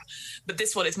 rah, rah. But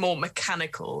this one is more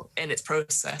mechanical in its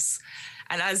process.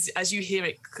 And as you hear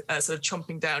it sort of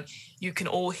chomping down, you can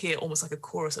all hear almost like a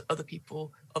chorus of other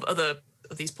people, of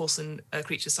these porcelain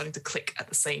creatures starting to click at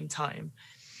the same time.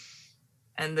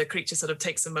 And the creature sort of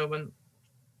takes a moment,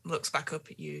 looks back up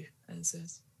at you and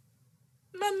says,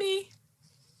 Mummy,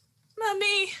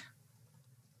 Mummy,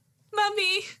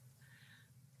 Mummy.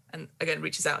 And again,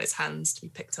 reaches out its hands to be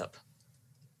picked up.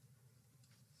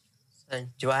 So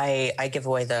do I give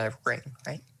away the ring,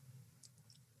 right?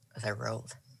 As I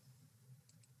rolled.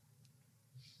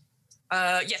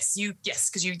 Yes,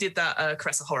 because you did that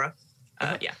Caress of Horror.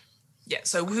 Yeah.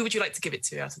 So who would you like to give it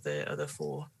to out of the other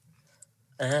four?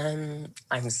 I'm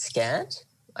scared.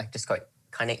 I just got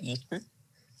kind of eaten.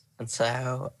 And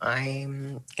so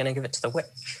I'm going to give it to the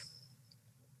witch.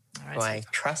 All right, who I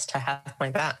trust to have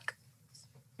my back.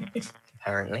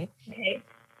 Apparently. Okay.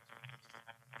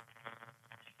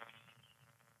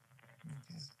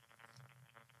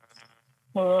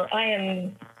 Well, I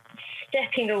am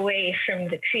stepping away from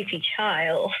the creepy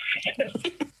child.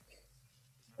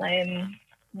 I am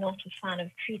not a fan of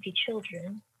creepy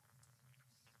children.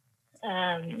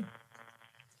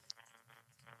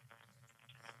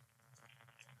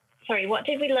 Sorry, what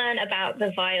did we learn about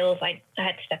the vials? I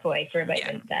had to step away for a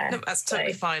moment there. No, that's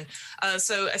totally fine.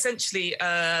 So essentially,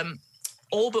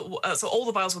 all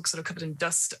the vials were sort of covered in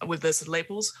dust with the sort of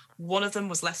labels. One of them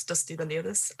was less dusty than the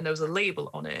others, and there was a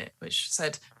label on it which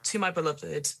said "To my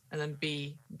beloved," and then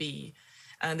B.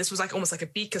 And this was like almost like a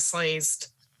beaker-sized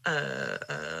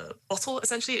bottle,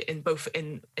 essentially, in both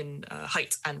in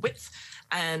height and width.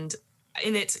 And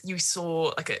in it, you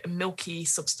saw like a milky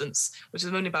substance, which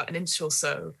was only about an inch or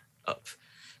so up.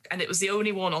 And it was the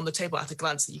only one on the table at a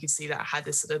glance that you could see that had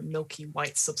this sort of milky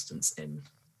white substance in.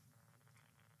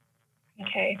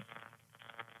 Okay.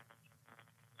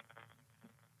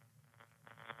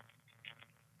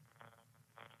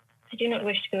 I do not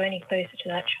wish to go any closer to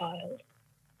that child.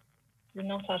 It is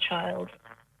not our child.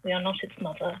 We are not its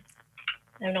mother.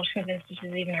 I'm not convinced it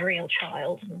is even a real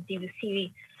child. And do you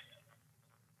see,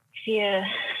 fear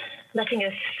letting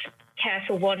us care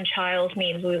for one child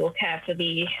means we will care for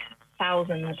the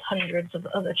thousands, hundreds of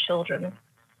other children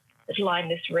that line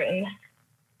this room.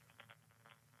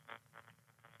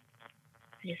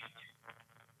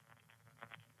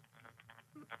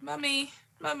 Mummy,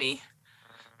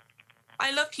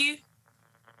 I love you.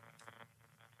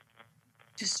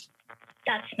 Just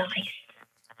That's nice.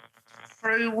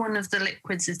 throw one of the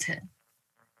liquids at it.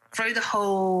 Throw the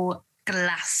whole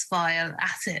glass vial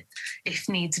at it, if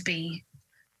needs be.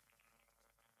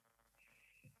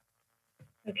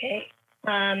 Okay.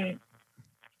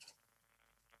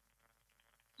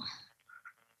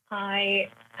 I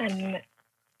am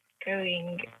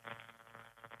going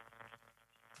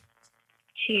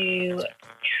to.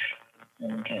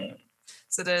 Okay.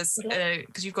 So there's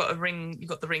because you've got a ring, you've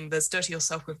got the ring. There's dirty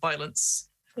yourself with violence.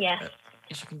 Yes.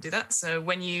 If you can do that. So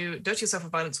when you dirty yourself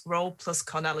with violence, roll plus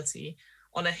carnality.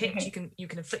 On a hit, you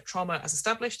can inflict trauma as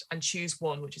established and choose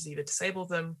one, which is either disable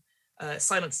them,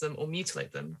 silence them, or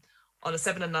mutilate them. On a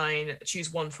 7 and 9,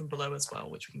 choose one from below as well,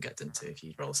 which we can get into if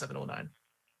you roll 7 or 9.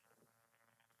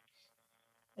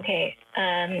 Okay.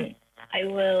 I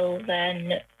will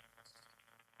then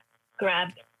grab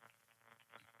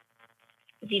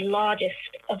the largest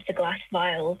of the glass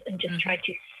vials and just try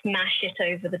to smash it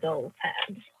over the doll's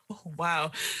head. Oh,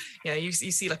 wow. Yeah, you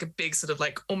see like a big sort of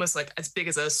like, almost like as big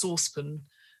as a saucepan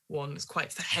one. It's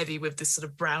quite heavy with this sort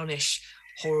of brownish,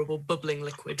 horrible bubbling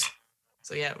liquid.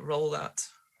 So yeah, roll that.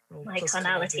 Roll My plus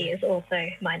carnality is also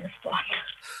 -1.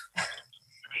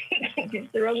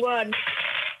 It's the wrong one.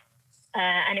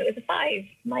 And it was a 5,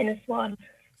 -1.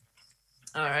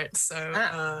 All right, so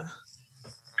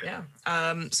yeah.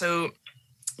 So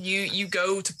You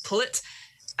go to pull it.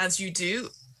 As you do,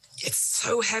 it's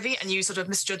so heavy, and you sort of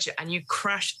misjudge it, and you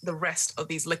crash the rest of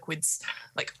these liquids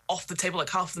like off the table,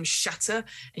 like half of them shatter,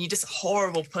 and you just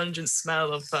horrible pungent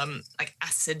smell of like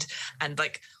acid and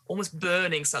like almost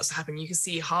burning starts to happen. You can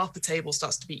see half the table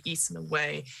starts to be eaten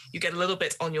away. You get a little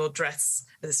bit on your dress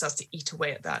as it starts to eat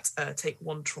away at that. Take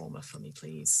 1 trauma for me,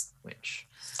 please. Which,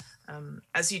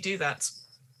 as you do that,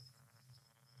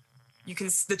 you can.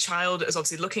 The child is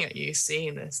obviously looking at you,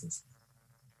 seeing this. And,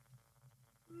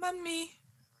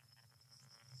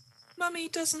 Mummy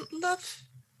doesn't love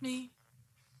me.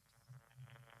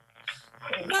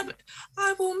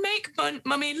 I will make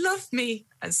Mummy love me.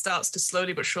 And starts to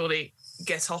slowly but surely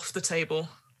get off the table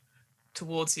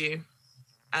towards you.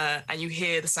 And you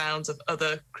hear the sounds of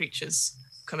other creatures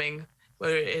coming,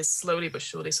 where it is slowly but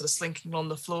surely sort of slinking on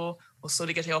the floor or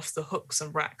slowly getting off the hooks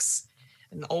and racks.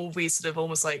 And always sort of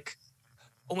almost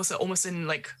in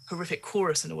like horrific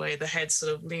chorus in a way. The heads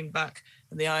sort of lean back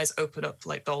and the eyes open up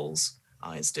like dolls'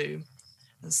 eyes do,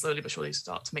 and slowly but surely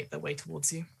start to make their way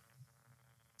towards you.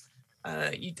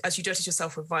 As you dirty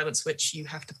yourself with violent switch, you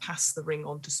have to pass the ring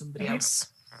on to somebody else.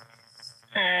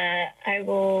 I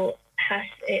will pass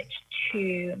it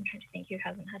to, I'm trying to think who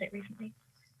hasn't had it recently.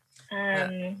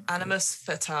 Animus,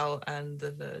 Fatal, and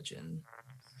the Virgin.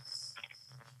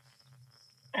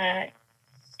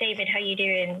 David, how you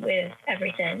doing with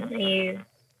everything?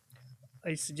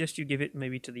 I suggest you give it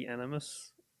maybe to the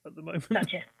Animus at the moment.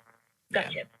 Gotcha.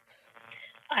 Yeah.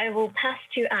 I will pass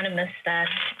to Animus then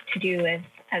to do with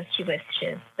as she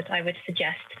wishes, but I would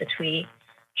suggest that we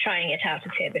try and get out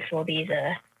of here before these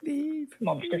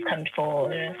monsters come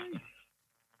forward.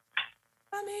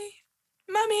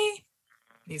 Mummy!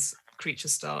 These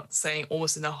creatures start saying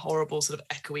almost in a horrible sort of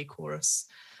echoey chorus.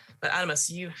 But Animus,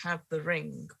 you have the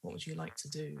ring. What would you like to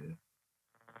do?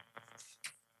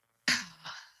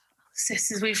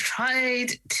 Sisters, we've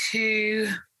tried to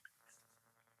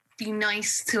be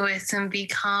nice to it and be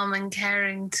calm and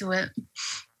caring to it.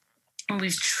 And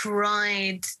we've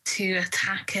tried to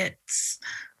attack it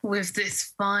with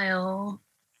this file.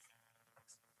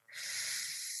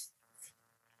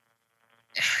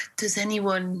 Does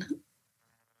anyone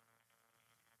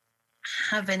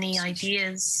have any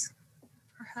ideas?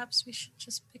 Perhaps we should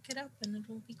just pick it up and it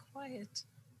will be quiet.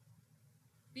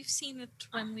 We've seen it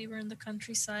when we were in the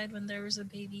countryside when there was a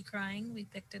baby crying. We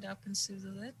picked it up and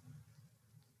soothed it.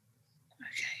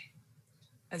 Okay.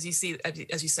 As you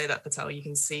say that, Patel, you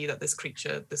can see that this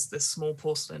creature, this small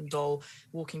porcelain doll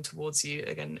walking towards you,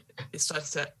 again, it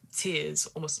starts to, tears,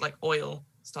 almost like oil,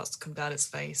 starts to come down its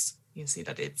face. You can see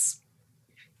that it's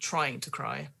trying to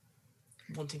cry,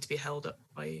 wanting to be held up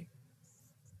by you.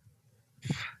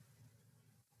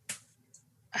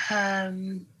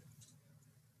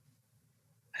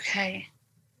 Okay.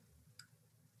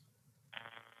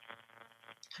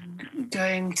 I'm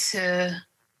going to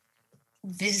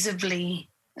visibly,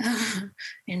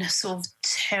 in a sort of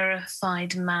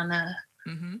terrified manner,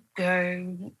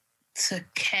 go to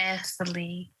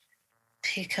carefully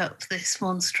pick up this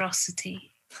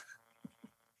monstrosity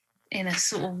in a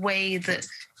sort of way that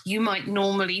you might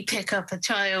normally pick up a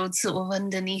child sort of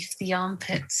underneath the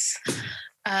armpits.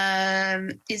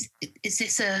 Is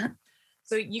this a...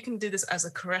 So you can do this as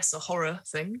a caress, a horror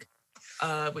thing,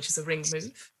 which is a ring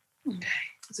move. Okay.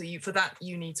 So for that,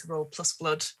 you need to roll plus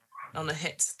blood on a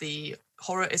hit. The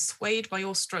horror is swayed by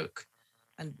your stroke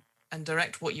and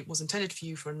direct what was intended for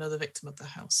you for another victim of the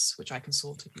house, which I can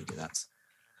sort if you do that.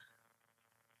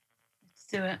 Let's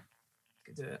do it.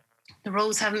 You can do it. The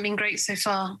rolls haven't been great so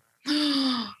far.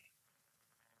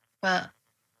 But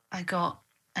I got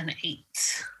an 8.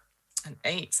 An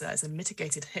 8, so that is a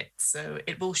mitigated hit. So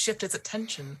it will shift its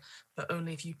attention, but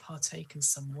only if you partake in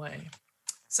some way.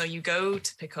 So you go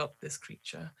to pick up this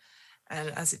creature, and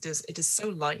as it is so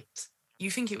light. You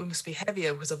think it must be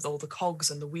heavier because of all the cogs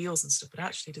and the wheels and stuff, but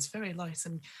actually it is very light.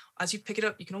 And as you pick it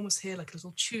up, you can almost hear like a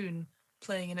little tune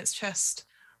playing in its chest,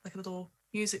 like a little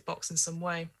music box in some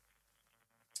way.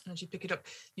 And as you pick it up,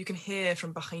 you can hear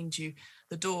from behind you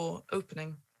the door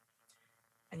opening.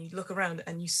 And you look around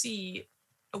and you see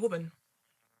a woman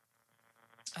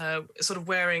sort of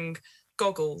wearing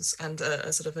goggles and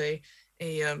a sort of a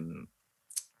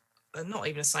not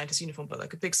even a scientist uniform, but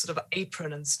like a big sort of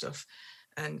apron and stuff.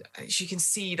 And she can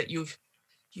see that you've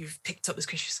picked up this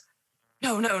creature. She says,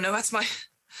 no, that's my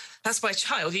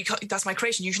child. That's my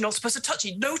creation. You're not supposed to touch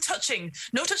it. No touching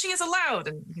is allowed.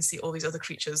 And you can see all these other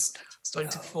creatures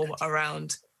starting to form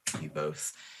around you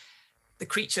both. The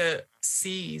creature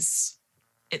sees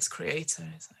its creator.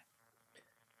 It's like,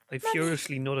 they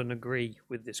furiously nod and agree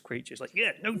with this creature. It's like,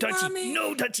 yeah, no touchy,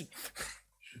 no touchy.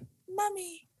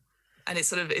 Mummy. And it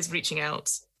sort of is reaching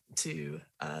out to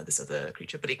this other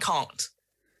creature, but it can't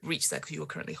reach there because you are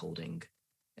currently holding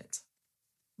it.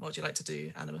 What would you like to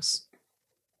do, Animus?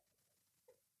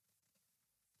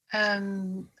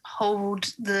 Hold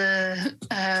the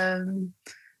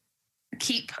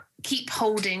keep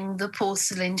holding the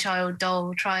porcelain child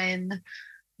doll. Try and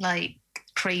like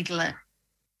cradle it.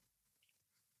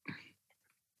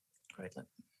 Cradle it.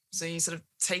 So you sort of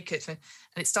take it and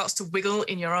it starts to wiggle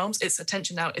in your arms. Its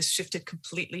attention now is shifted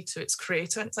completely to its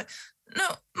creator, and it's like, no,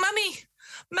 mummy,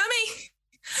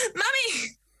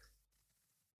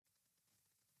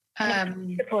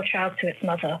 The poor child to its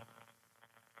mother.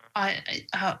 I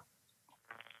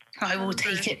will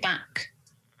take it back.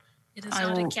 It is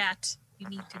not a cat. You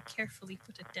need to carefully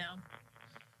put it down.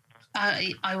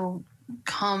 I will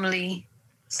calmly,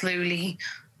 slowly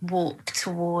walk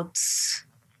towards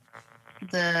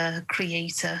the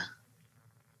creator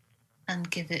and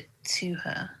give it to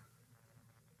her.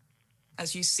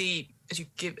 As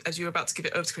you're about to give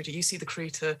it over to the creator, you see the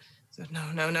creator. No,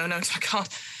 I can't.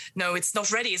 No, it's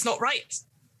not ready. It's not right.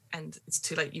 And it's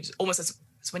too late. You almost as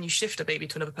when you shift a baby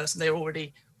to another person, they're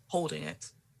already holding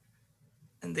it.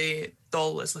 And the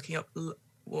doll is looking up,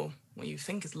 well, what you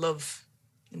think is love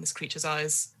in this creature's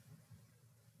eyes.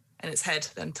 And its head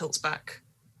then tilts back,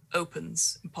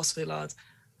 opens, impossibly large,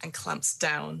 and clamps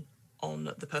down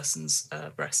on the person's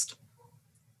breast.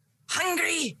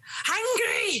 Hungry!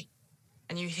 Hungry!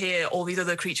 And you hear all these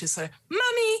other creatures say,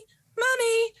 Mummy!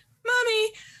 Mummy!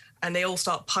 Mummy! And they all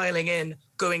start piling in,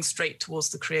 going straight towards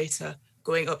the creator,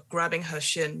 going up, grabbing her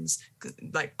shins,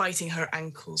 like biting her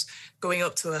ankles, going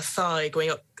up to her thigh,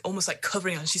 going up, almost like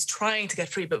covering her. She's trying to get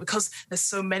free, but because there's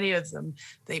so many of them,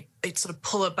 they sort of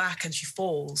pull her back and she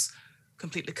falls,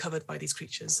 completely covered by these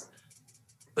creatures.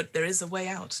 But there is a way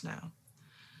out now.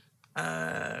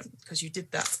 Because you did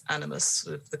that, Animus,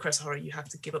 sort of the Crest Horror, you have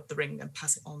to give up the ring and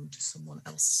pass it on to someone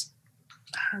else.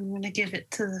 I'm going to give it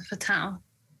to the Fatal.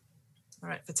 All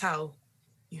right, Fatal,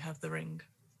 you have the ring.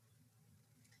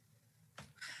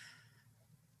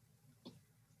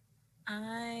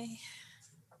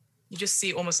 You just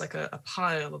see almost like a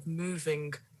pile of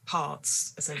moving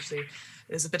parts, essentially.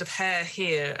 There's a bit of hair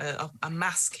here, a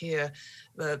mask here,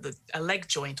 a leg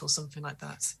joint or something like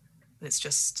that. And it's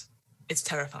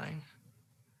terrifying.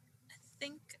 I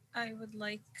think I would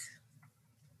like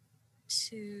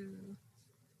to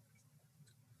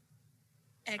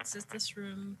exit this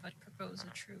room but propose a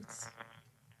truth.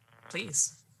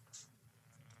 Please.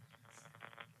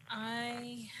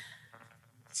 I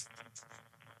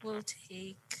will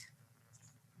take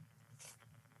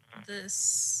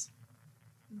this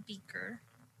beaker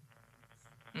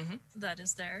that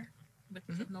is there with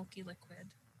the milky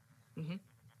liquid.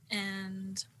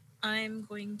 And I'm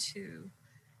going to,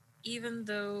 even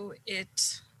though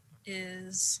it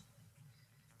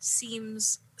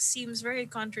seems very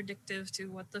contradictive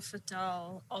to what the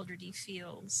Fatal already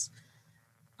feels,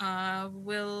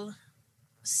 will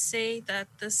say that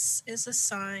this is a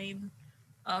sign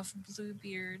of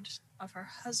Bluebeard, of her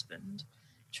husband,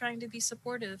 trying to be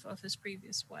supportive of his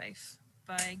previous wife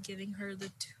by giving her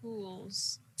the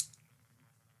tools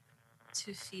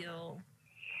to feel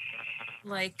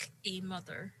like a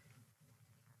mother.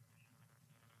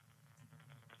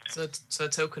 So a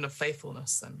token of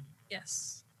faithfulness then?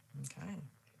 Yes. Okay.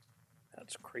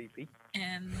 That's creepy.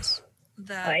 And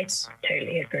that... I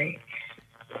totally agree.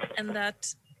 And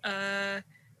that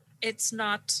it's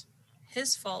not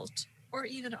his fault or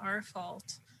even our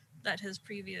fault that his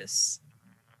previous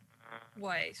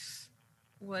wife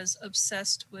was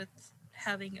obsessed with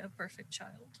having a perfect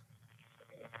child.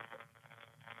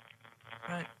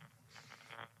 Right.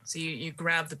 So you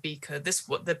grab the beaker.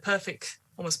 The perfect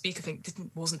almost beaker thing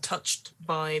wasn't touched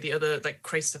by the other like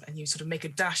crazy stuff, and you sort of make a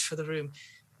dash for the room.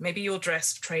 Maybe your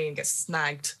dress train gets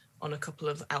snagged on a couple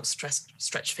of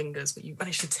outstretched fingers, but you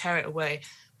manage to tear it away,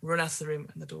 run out of the room,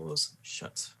 and the doors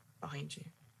shut behind you.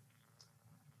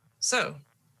 So,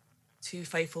 2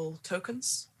 faithful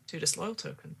tokens, 2 disloyal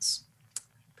tokens.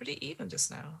 Pretty even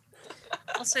just now.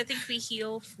 Also, I think we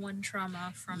heal 1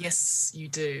 trauma from Yes, you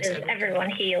do. Does everyone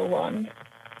heal 1?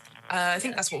 I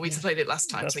think that's what we played it last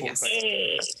time, That's so what yes.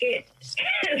 I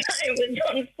was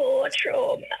on 4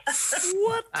 trauma.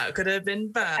 What? That could have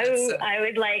been bad. I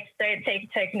would like, don't take a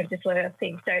token of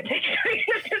disloyalty. Don't take a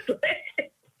token of disloyalty,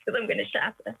 because I'm going to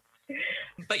shatter.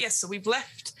 But yes, so we've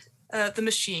left the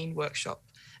machine workshop.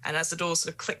 And as the doors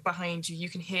sort of click behind you, you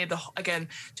can hear again,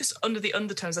 just under the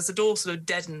undertones, as the door sort of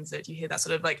deadens it, you hear that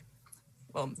sort of like,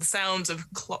 well, the sounds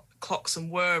of clocks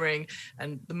and whirring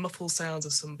and the muffled sounds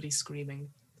of somebody screaming.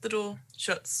 The door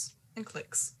shuts and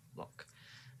clicks, lock.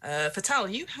 Fatal,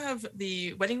 you have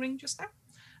the wedding ring just now.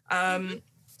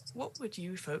 what would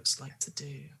you folks like to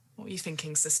do? What are you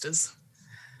thinking, sisters?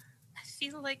 I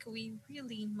feel like we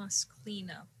really must clean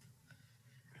up.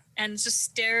 And just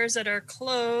stares at our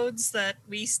clothes that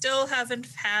we still haven't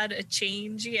had a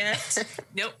change yet.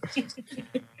 Nope.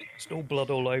 Still blood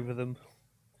all over them.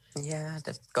 Yeah,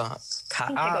 they've got cut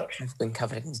think I up, got they've been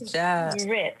covered in dirt.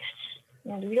 Ripped.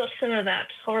 And we got some of that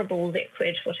horrible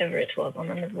liquid, whatever it was, on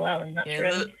them as well in that Yeah,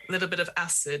 room. a little bit of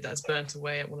acid that's burnt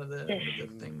away at one of the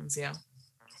things, yeah.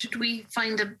 Did we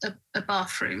find a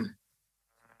bathroom?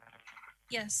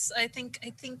 Yes, I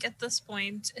think at this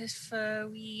point, if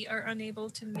we are unable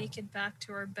to make it back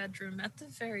to our bedroom, at the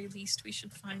very least, we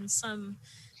should find some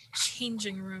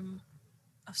changing room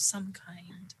of some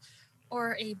kind,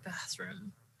 or a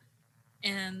bathroom.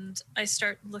 And I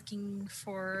start looking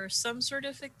for some sort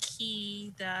of a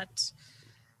key that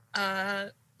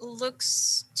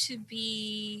looks to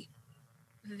be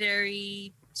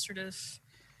very sort of,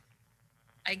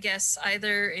 I guess,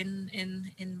 either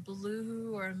in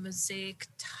blue or a mosaic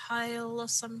tile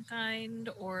of some kind,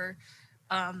 or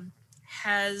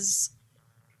has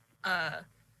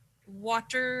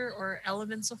water or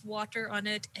elements of water on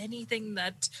it. Anything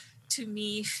that, to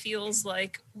me, feels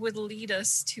like would lead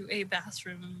us to a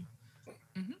bathroom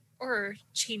or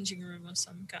changing room of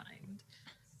some kind.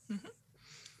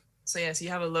 So yes, you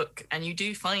have a look and you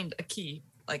do find a key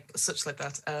like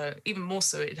that. Even more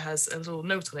so, it has a little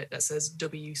note on it that says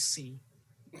WC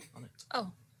on it.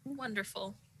 Oh,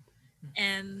 wonderful.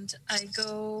 And I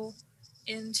go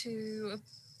into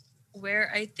where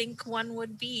I think one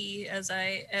would be as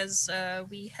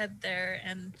we head there,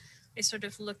 and I sort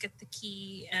of look at the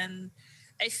key, and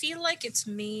I feel like it's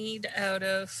made out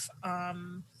of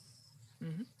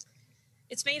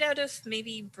it's made out of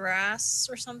maybe brass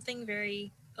or something,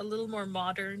 a little more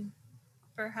modern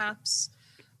perhaps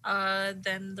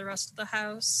than the rest of the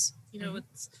house.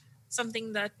 It's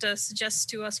something that suggests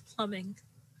to us plumbing.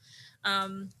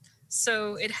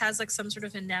 So it has like some sort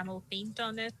of enamel paint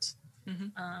on it,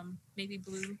 maybe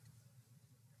blue.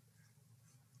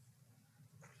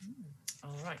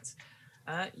 All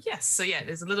right. Yes. So yeah,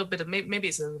 there's a little bit of maybe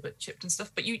it's a little bit chipped and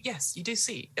stuff, but you do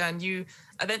see, and you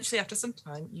eventually after some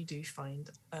time you do find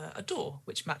a door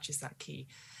which matches that key.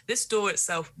 This door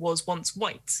itself was once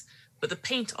white, but the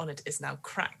paint on it is now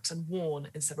cracked and worn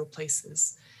in several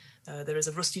places. There is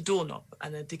a rusty doorknob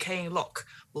and a decaying lock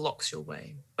blocks your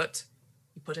way. But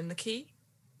you put in the key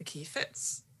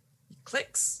fits. It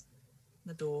clicks,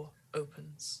 and the door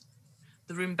opens.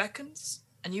 The room beckons,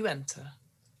 and you enter,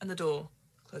 and the door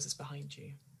closes behind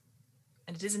you.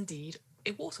 And it is indeed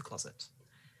a water closet.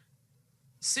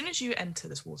 As soon as you enter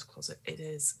this water closet, it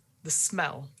is the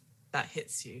smell that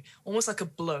hits you, almost like a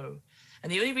blow.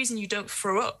 And the only reason you don't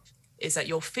throw up is that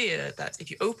your fear that if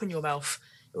you open your mouth,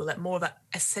 it will let more of that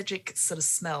acidic sort of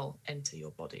smell enter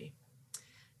your body.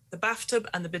 The bathtub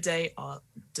and the bidet are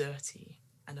dirty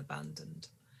and abandoned.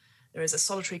 There is a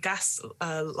solitary gas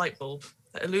light bulb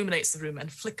that illuminates the room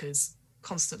and flickers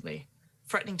constantly,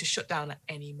 threatening to shut down at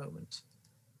any moment.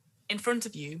 In front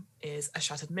of you is a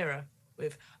shattered mirror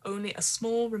with only a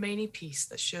small remaining piece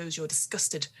that shows your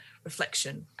disgusted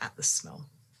reflection at the smell.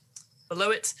 Below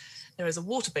it, there is a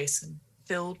water basin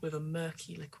filled with a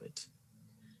murky liquid.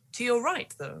 To your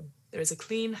right, though, there is a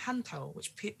clean hand towel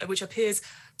which appears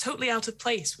totally out of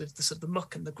place with the sort of the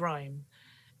muck and the grime,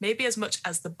 maybe as much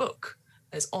as the book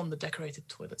is on the decorated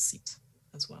toilet seat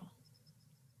as well.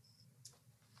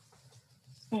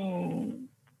 And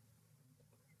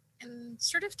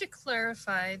sort of to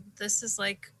clarify, this is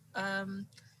like,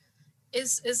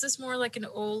 is this more like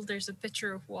there's a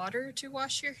pitcher of water to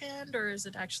wash your hand, or is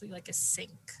it actually like a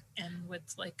sink and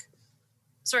with with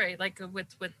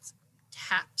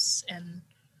taps and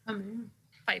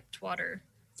piped water?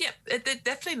 Yeah, it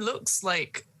definitely looks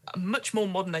like much more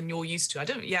modern than you're used to.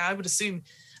 I would assume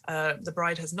the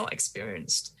bride has not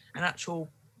experienced an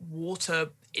actual water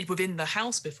within the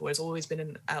house before. It's always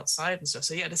been outside and stuff.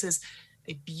 So yeah, this is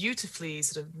a beautifully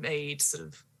sort of made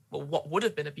what would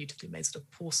have been a beautifully made sort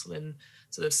of porcelain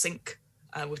sort of sink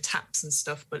with taps and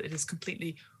stuff, but it is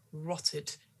completely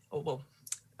rotted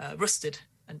rusted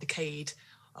and decayed.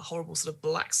 Horrible sort of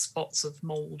black spots of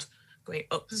mold going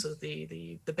up sort of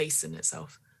the basin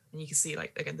itself, and you can see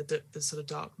like again the sort of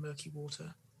dark murky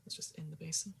water that's just in the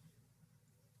basin.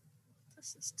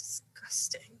 This is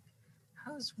disgusting.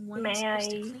 How is one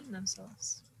supposed to clean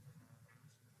themselves?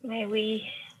 May we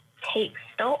take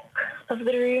stock of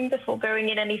the room before going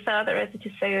in any further, as it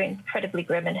is so incredibly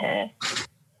grim in here?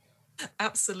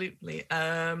 Absolutely.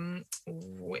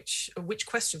 Which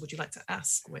question would you like to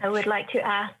ask? I would like to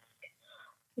ask,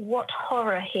 what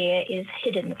horror here is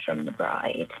hidden from the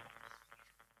bride?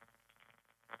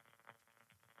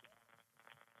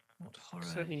 What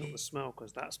horror? Certainly not the smell,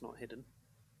 because that's not hidden.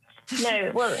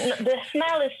 No, well, the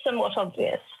smell is somewhat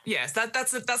obvious. Yes,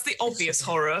 that's the obvious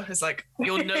horror. It's like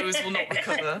your nose will not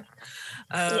recover.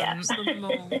 Yeah. The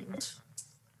mold.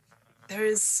 There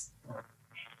is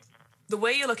the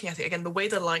way you're looking at it again. The way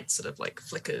the light sort of like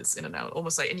flickers in and out,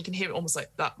 almost like, and you can hear it almost like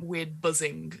that weird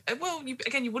buzzing. And well, you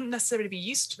wouldn't necessarily be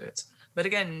used to it, but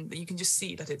again, you can just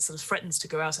see that it sort of threatens to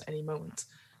go out at any moment.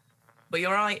 But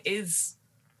your eye is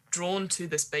drawn to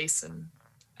this basin,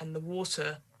 and the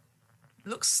water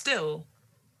looks still.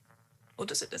 Or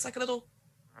does it? It's like a little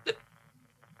blip.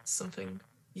 Something.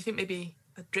 You think maybe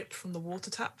a drip from the water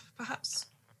tap, perhaps?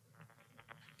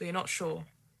 But you're not sure.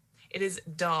 It is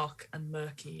dark and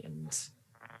murky, and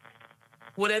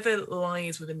whatever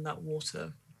lies within that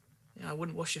water, I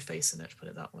wouldn't wash your face in it, put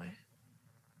it that way.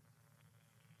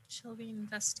 Shall we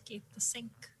investigate the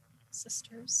sink,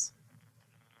 sisters?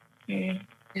 And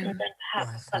then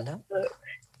perhaps Well, that book,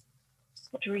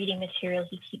 what reading material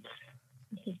he keeps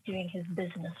when he's doing his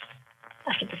business.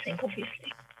 After the sink,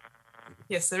 obviously.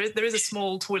 Yes, there is a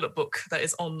small toilet book that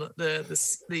is on the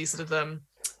sort of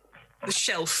the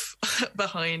shelf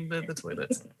behind the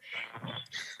toilet.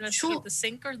 Investigate the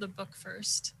sink or the book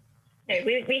first? No,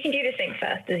 we can do the sink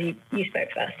first, as you spoke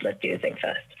first. Let's do the sink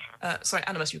first. Sorry,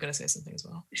 Animus, you were going to say something as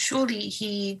well. Surely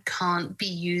he can't be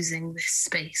using this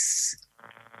space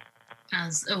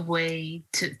as a way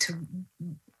to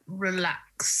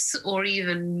relax or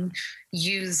even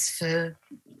use for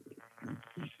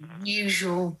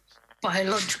usual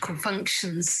biological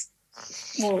functions.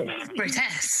 Well,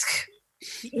 Grotesque.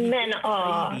 men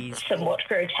are Babies. somewhat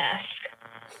grotesque.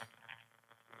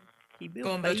 He Go built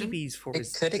on, Virgin. babies for It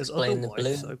his could his explain other the wife,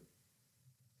 blue. so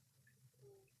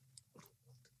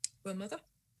Well, Mother?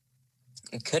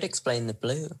 It could explain the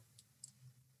blue.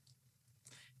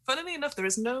 Funnily enough, there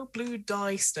is no blue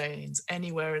dye stains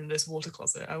anywhere in this water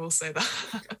closet. I will say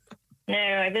that. No,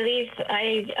 I believe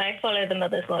I follow the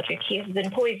mother's logic. He has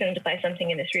been poisoned by something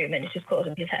in this room, and it is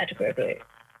causing his hair to grow blue.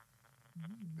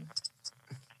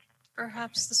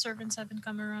 Perhaps the servants haven't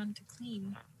come around to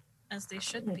clean as they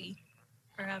should be.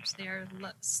 Perhaps they are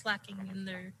slacking in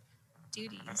their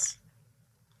duties.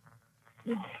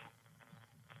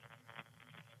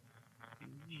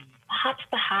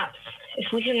 Perhaps,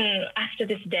 if we can, after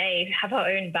this day, have our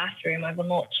own bathroom, I will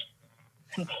not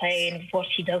complain of what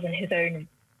he does in his own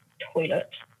toilet.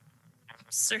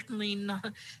 Certainly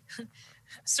not.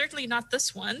 Certainly not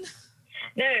this one.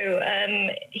 No,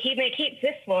 he may keep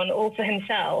this one all for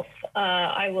himself.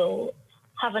 I will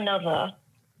have another.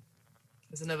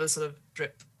 There's another sort of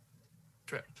drip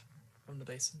from the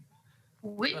basin.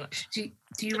 Which do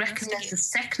you reckon there's a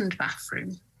second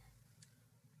bathroom?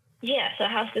 Yes, a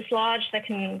house this large,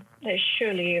 there's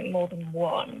surely more than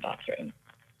one bathroom.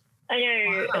 I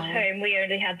know Wow. at home we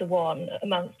only had the one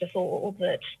amongst us all,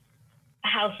 but a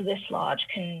house this large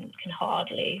can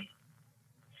hardly.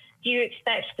 Do you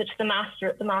expect that the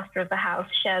master of the house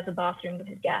shares a bathroom with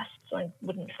his guests? I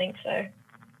wouldn't think so.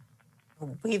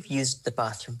 We've used the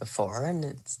bathroom before,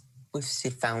 and we've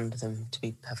found them to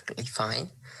be perfectly fine.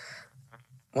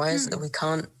 Why is it that we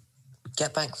can't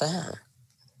get back there?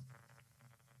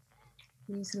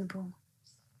 Reasonable.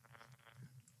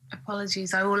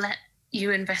 Apologies, I will let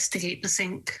you investigate the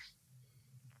sink.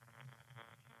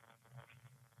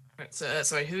 Right, so,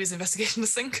 sorry, who is investigating the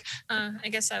sink? I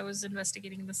guess I was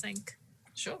investigating the sink.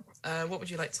 Sure. What would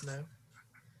you like to know?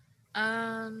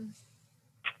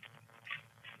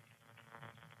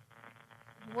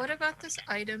 What about this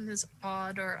item is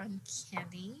odd or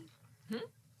uncanny?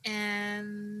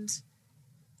 And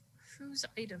whose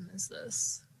item is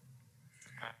this?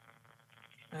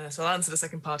 So I'll answer the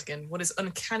second part again. What is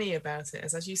uncanny about it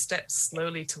is as you step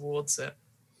slowly towards it,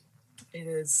 it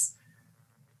is...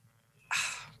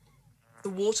 the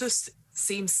water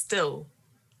seems still,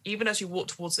 even as you walk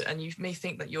towards it, and you may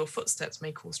think that your footsteps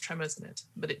may cause tremors in it,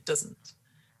 but it doesn't.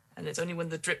 And it's only when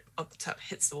the drip of the tap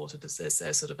hits the water does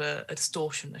there's sort of a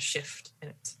distortion, a shift in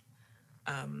it,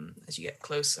 as you get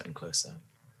closer and closer.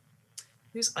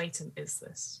 Whose item is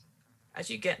this? As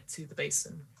you get to the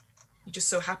basin, you just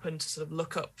so happen to sort of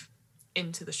look up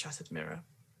into the shattered mirror,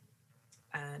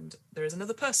 and there is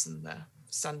another person there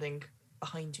standing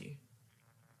behind you.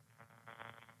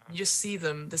 You just see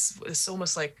them, this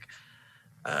almost like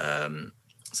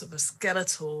sort of a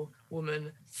skeletal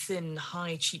woman, thin,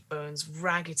 high cheekbones,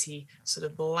 raggedy, sort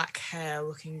of black hair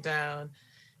looking down,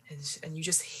 and you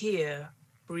just hear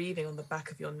breathing on the back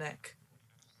of your neck.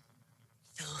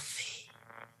 Filthy.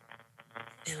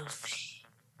 Filthy.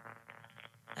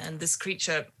 And this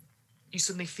creature, you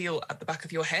suddenly feel at the back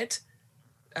of your head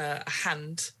a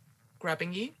hand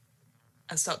grabbing you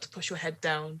and start to push your head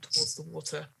down towards the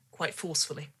water quite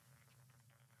forcefully.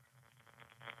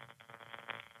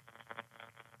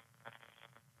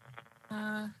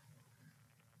 I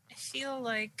feel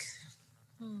like...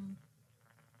 I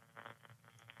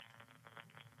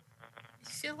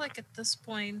feel like at this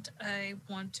point I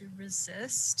want to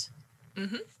resist.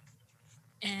 Mm-hmm.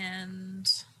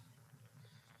 And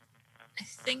I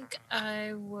think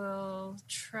I will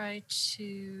try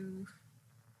to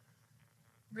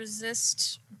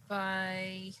resist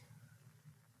by...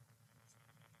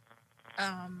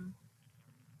 I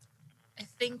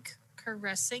think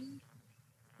caressing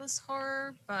this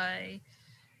horror by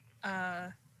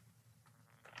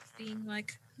being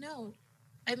like, no,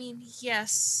 I mean,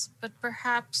 yes, but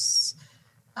perhaps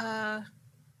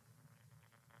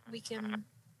we can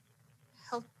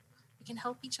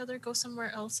help each other go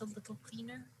somewhere else a little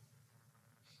cleaner.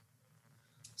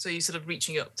 So you sort of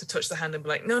reaching up to touch the hand and be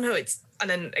like, no, it's... And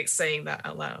then saying that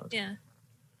out loud. Yeah.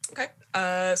 Okay.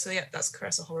 So yeah, that's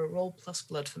Caress a Horror roll plus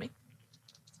blood for me.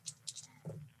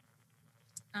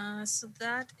 So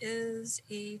that is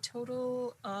a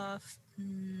total of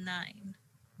 9.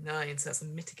 9, so that's a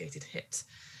mitigated hit.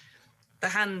 The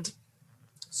hand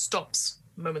stops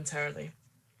momentarily.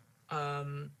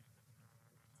 And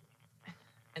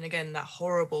again, that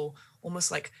horrible,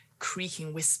 almost like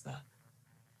creaking whisper.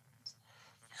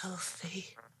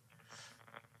 Filthy.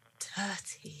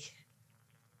 Dirty.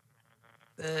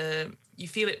 You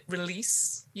feel it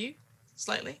release you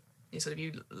slightly. You sort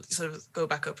of go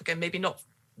back up again, maybe not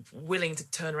willing to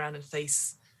turn around and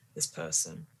face this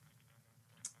person.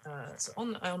 So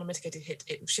on a mitigated hit,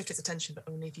 it will shift its attention, but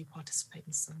only if you participate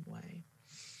in some way.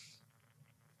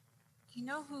 You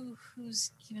know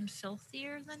who's even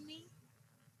filthier than me?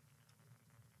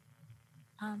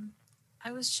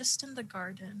 I was just in the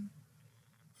garden,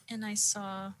 and I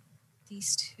saw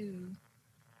these 2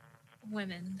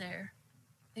 women there.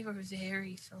 They were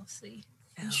very filthy.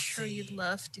 I'm sure you'd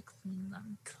love to clean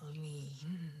them. Clean.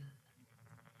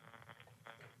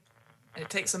 And it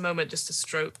takes a moment just to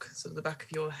stroke sort of the back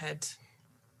of your head,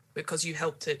 because you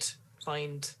helped it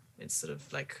find its sort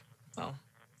of like, well,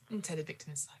 intended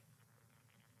victim inside.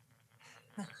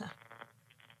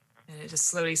 And it just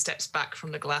slowly steps back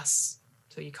from the glass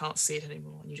so you can't see it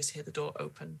anymore, and you just hear the door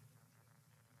open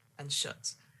and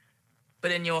shut.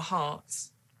 But in your heart,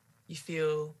 you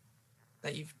feel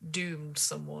that you've doomed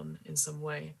someone in some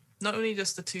way. Not only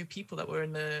just the 2 people that were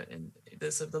in the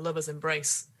sort of the lover's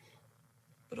embrace,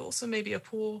 but also maybe a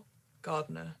poor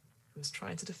gardener who was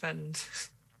trying to defend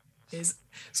his...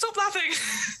 Stop laughing!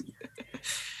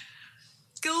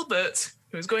 Gilbert,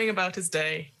 who was going about his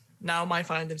day, now might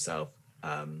find himself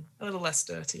a little less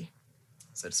dirty,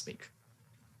 so to speak.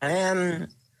 I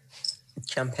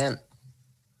jump in.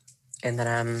 And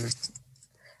then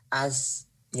as,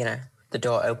 the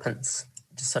door opens,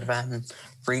 just sort of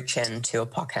reach into a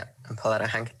pocket and pull out a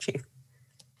handkerchief.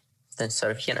 Then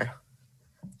sort of,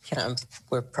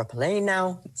 we're properly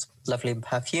now. It's lovely and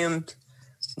perfumed.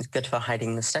 It's good for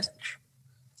hiding the stench.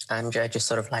 And just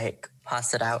sort of like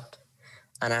pass it out.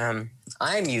 And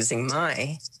I'm using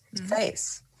my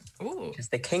face, which is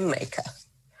the Kingmaker.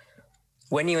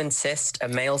 When you insist a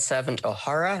male servant or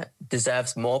horror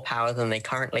deserves more power than they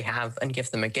currently have and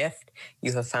give them a gift,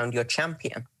 you have found your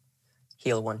champion.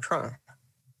 Heal 1 trauma.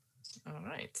 All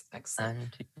right,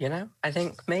 excellent. And, I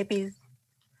think maybe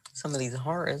some of these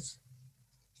horrors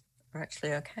are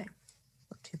actually okay.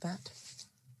 Not too bad.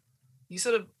 You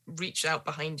sort of reach out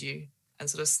behind you and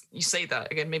sort of, you say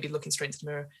that, again, maybe looking straight into the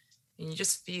mirror, and you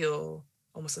just feel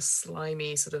almost a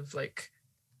slimy sort of like,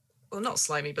 well, not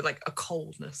slimy, but like a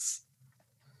coldness.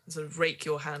 And sort of rake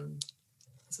your hand,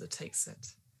 sort of takes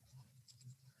it.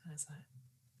 And it's like,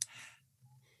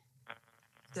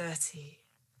 dirty.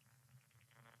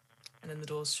 And then the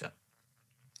door's shut.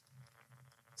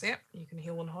 So yeah, you can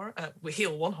heal 1 horror.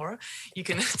 Heal 1 horror. You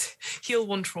can heal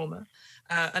 1 trauma.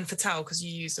 And for Tao, because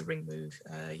you used the ring move,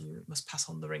 you must pass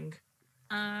on the ring.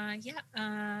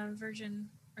 Virgin,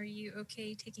 are you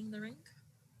okay taking the ring?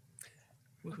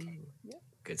 Okay. Yeah.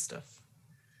 Good stuff.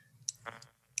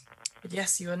 But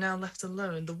yes, you are now left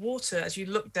alone. The water, as you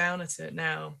look down at it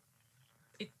now,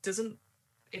 it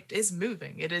is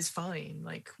moving. It is fine.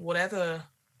 Like whatever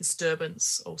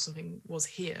disturbance or something was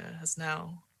here has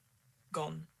now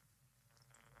gone.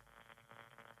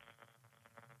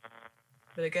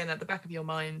 But again, at the back of your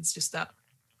mind's just that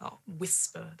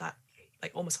whisper, that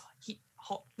like almost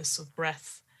hotness of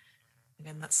breath.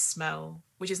 Again, that smell,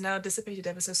 which is now dissipated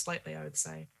ever so slightly, I would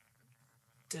say.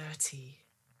 Dirty.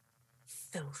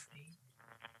 Filthy.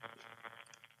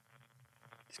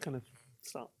 Just kind of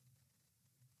start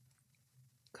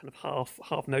kind of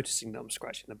half noticing that I'm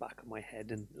scratching the back of my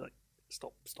head and like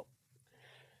stop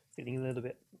feeling a little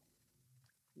bit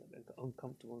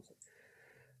uncomfortable.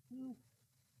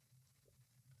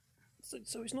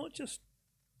 So it's not just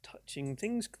touching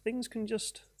things. Things can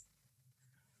just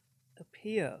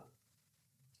appear.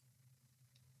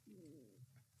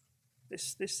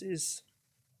 This is.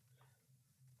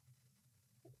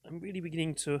 I'm really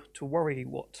beginning to worry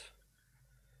what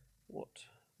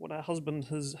our husband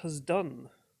has done,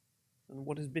 and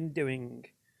what has been doing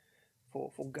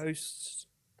for ghosts.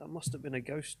 That must have been a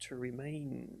ghost to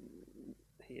remain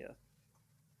here.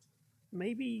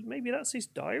 Maybe that's his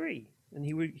diary, and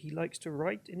he likes to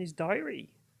write in his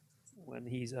diary when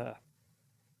he's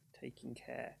taking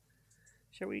care.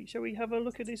 Shall we have a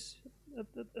look at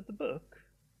the book?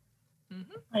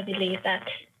 Mm-hmm. I believe that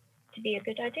to be a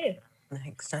good idea.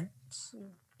 Makes sense.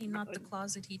 Not the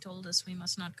closet he told us we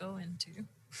must not go into.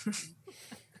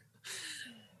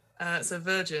 So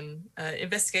Virgin,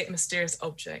 investigate a mysterious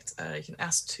object. You can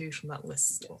ask 2 from that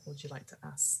list. What would you like to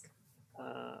ask?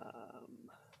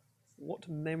 What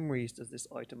memories does this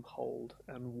item hold,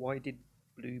 and why did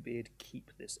Bluebeard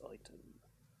keep this item?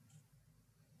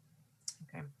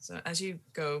 Okay, so as you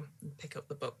go and pick up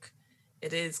the book,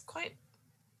 it is quite.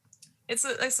 It's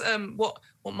what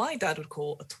my dad would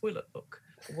call a toilet book.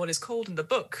 What is called in the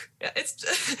book,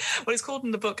 it's what is called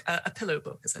in the book a pillow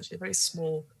book, essentially a very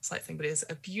small, slight thing, but it is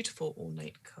a beautiful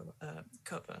ornate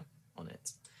cover on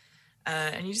it,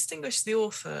 and you distinguish the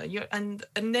author. And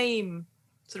a name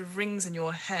sort of rings in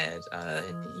your head,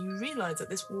 and you realise that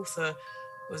this author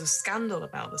was a scandal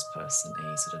about this person,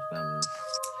 a sort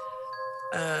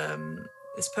of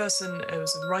this person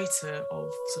was a writer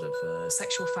of sort of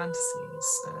sexual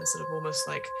fantasies, sort of almost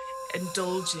like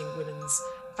indulging women's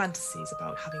fantasies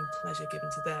about having pleasure given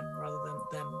to them rather than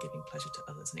them giving pleasure to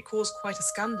others. And it caused quite a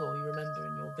scandal, you remember,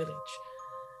 in your village.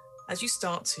 As you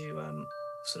start to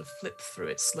sort of flip through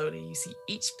it slowly, you see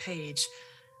each page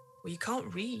where you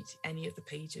can't read any of the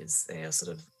pages. They are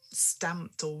sort of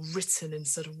stamped or written in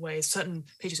sort of ways. Certain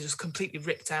pages are just completely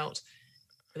ripped out.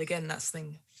 But again, that's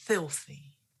thing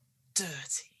filthy,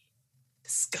 dirty,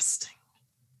 disgusting,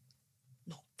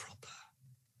 not proper.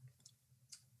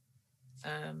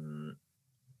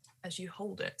 As you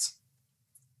hold it,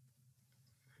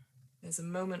 there's a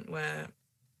moment where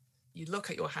you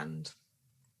look at your hand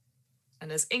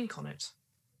and there's ink on it,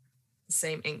 the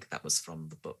same ink that was from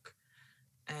the book,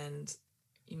 and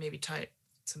you maybe try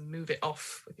to move it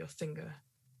off with your finger,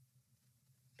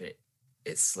 but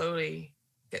it slowly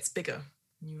gets bigger,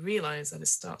 and you realize that it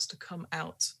starts to come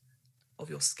out of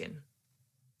your skin,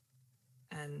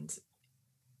 and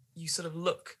you sort of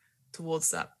look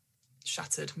towards that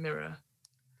shattered mirror.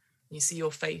 You see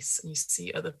your face, and you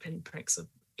see other pinpricks of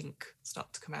ink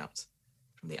start to come out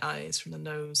from the eyes, from the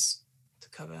nose to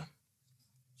cover.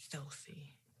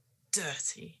 Filthy,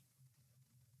 dirty.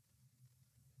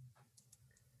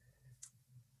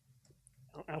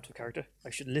 Out of character. I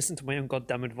should listen to my own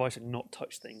goddamn advice and not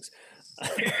touch things.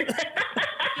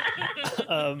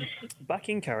 Back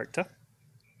in character,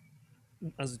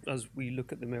 as we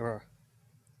look at the mirror,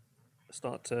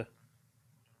 start to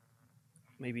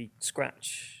maybe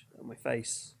scratch at my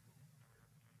face.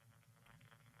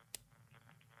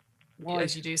 Why?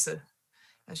 As you do so,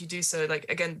 like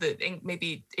again, the ink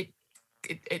maybe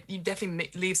it definitely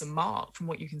leaves a mark from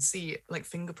what you can see, like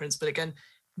fingerprints. But again,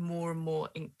 more and more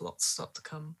ink blots start to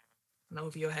come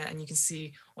over your hair, and you can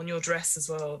see on your dress as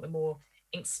well. The more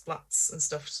ink splats and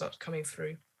stuff start coming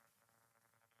through.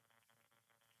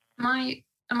 Am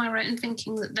I right in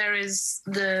thinking that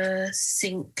the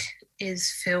sink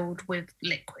is filled with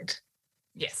liquid?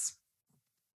 Yes.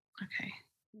 Okay.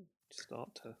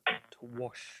 Start to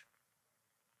wash.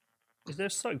 Is there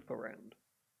soap around?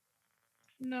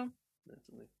 No.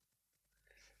 Definitely.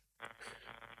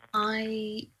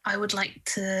 I would like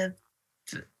to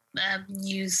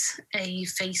use a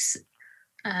face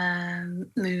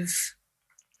move.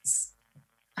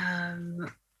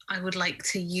 I would like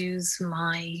to use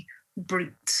my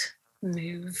brute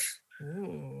move.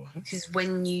 Ooh. Which is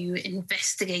when you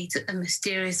investigate a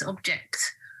mysterious object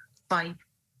by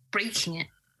breaking it,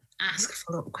 ask a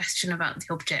follow-up question about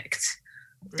the object.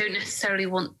 Don't necessarily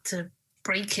want to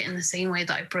break it in the same way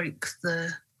that I broke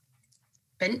the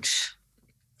bench.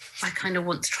 I kind of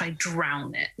want to try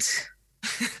drown it.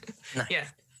 Nice. Yeah,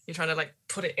 you're trying to like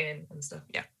put it in and stuff.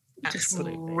 Yeah, Just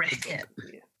absolutely. wreck it.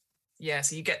 Yeah,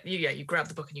 so you grab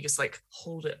the book and you just like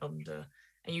hold it under,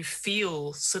 and you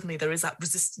feel suddenly there is that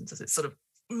resistance as it sort of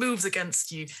moves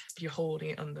against you, but you're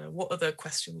holding it under. What other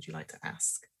question would you like to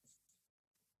ask?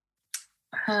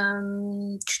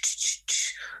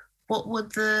 What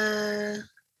would the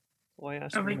I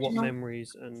asked him what Original?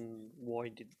 memories and why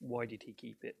did he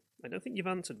keep it. I don't think you've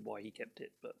answered why he kept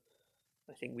it, but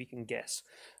I think we can guess.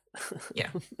 Yeah.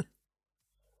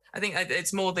 I think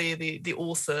it's more the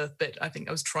author bit. I think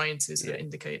I was trying to sort of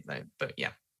indicate that, but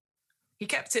yeah, he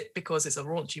kept it because it's a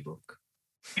raunchy book.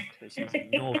 Because he's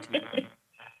naughty.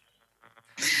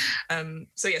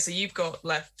 So you've got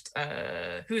left.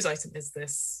 Whose item is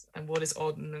this, and what is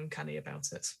odd and uncanny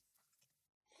about it?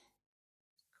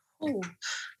 Oh,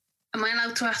 am I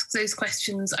allowed to ask those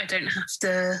questions? I don't have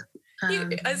to.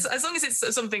 As long as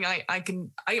it's something I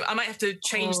might have to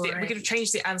change we Alright. could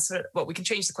change the answer. Well, we can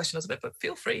change the question a little bit, but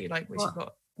feel free. Like what you've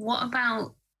got. What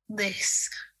about this?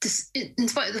 In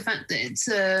spite of the fact that it's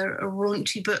a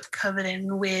raunchy book covered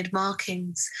in weird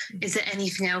markings, is there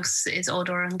anything else that is odd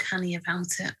or uncanny about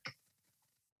it?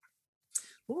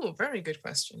 Oh, very good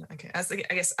question. Okay,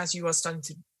 I guess as you are starting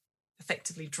to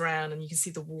effectively drown, and you can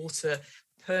see the water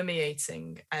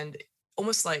permeating, and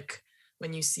almost like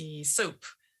when you see soap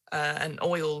and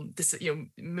oil,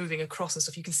 moving across and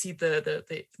stuff, you can see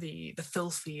the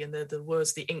filthy and the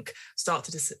words, the ink start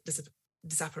to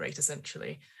disapparate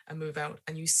essentially and move out,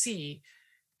 and you see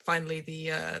finally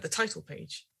the title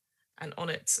page, and on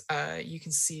it you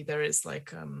can see there is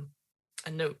like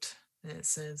a note, and it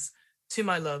says, "To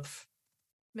my love,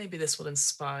 maybe this will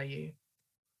inspire you,"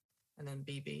 and then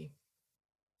BB.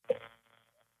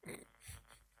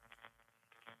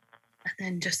 And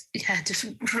then just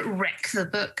wreck the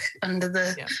book under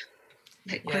the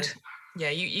liquid. Yeah,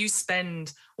 you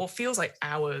spend what feels like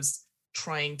hours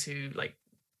trying to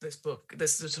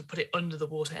to put it under the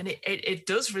water, and it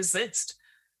does resist.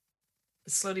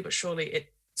 But slowly but surely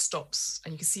it stops,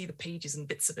 and you can see the pages and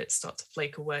bits of it start to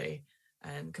flake away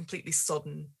and completely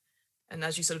sodden. And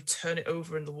as you sort of turn it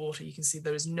over in the water, you can see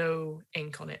there is no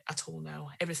ink on it at all now.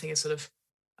 Everything is sort of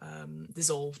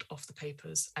dissolved off the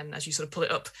papers. And as you sort of pull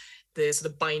it up, the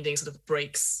sort of binding sort of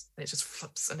breaks, and it just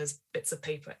flips, and there's bits of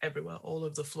paper everywhere, all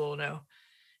over the floor now.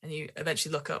 And you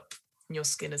eventually look up, and your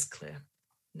skin is clear.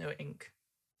 No ink.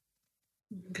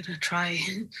 I'm going to try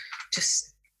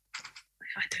just...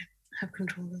 I don't have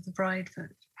control of the bride, but...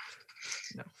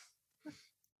 No.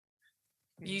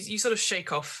 You sort of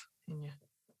shake off. And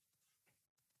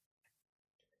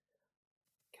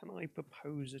Can I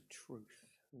propose a truth?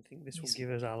 I think this will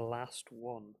give us our last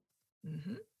one.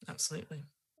 Mm-hmm, absolutely.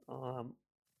 I'm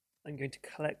going to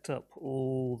collect up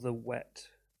all the wet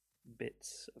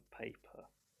bits of paper,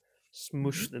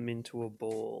 smush them into a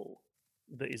ball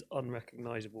that is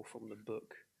unrecognizable from the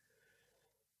book,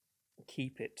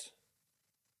 keep it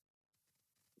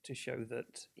to show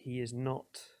that he is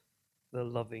not the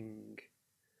loving,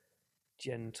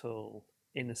 gentle,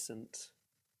 innocent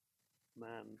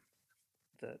man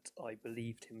that I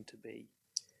believed him to be.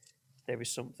 There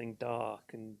is something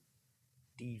dark and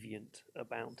deviant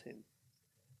about him.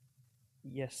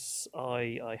 Yes,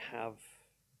 I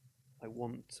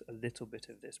want a little bit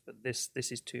of this, but this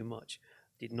is too much.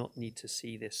 Did not need to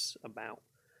see this about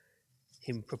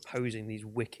him proposing these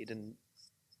wicked and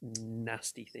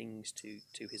nasty things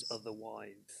to his other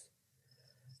wives,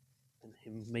 and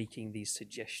him making these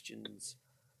suggestions.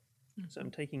 So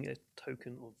I'm taking a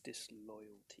token of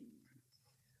disloyalty.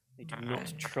 I do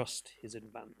not trust his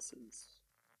advances.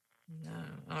 No.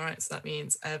 All right, so that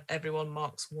means everyone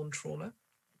marks 1 trauma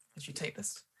as you take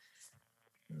this.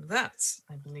 That,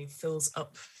 I believe, fills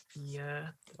up the.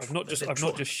 I've not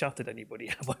just shattered anybody,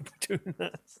 have I, by doing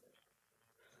that?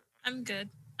 I'm good.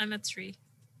 I'm at 3.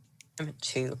 I'm at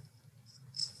 2.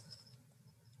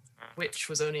 Which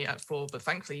was only at 4, but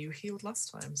thankfully you healed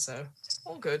last time, so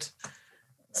all good.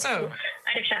 So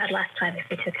I'd have shattered last time if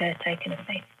we took a token of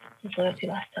faith disloyalty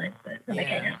last time, but I'm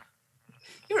okay now.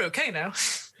 You're okay now.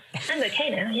 I'm okay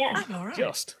now, yeah. I'm all right.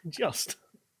 Just.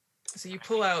 So you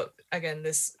pull out again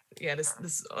this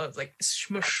like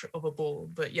smush of a ball,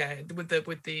 but with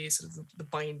the sort of the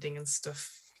binding and stuff,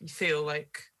 you feel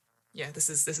like this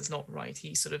is not right.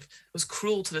 He sort of was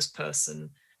cruel to this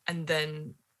person, and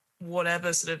then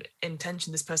whatever sort of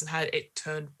intention this person had, it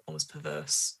turned almost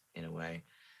perverse in a way.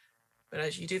 But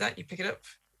as you do that, you pick it up,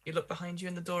 you look behind you,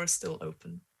 and the door is still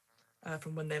open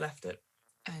from when they left it,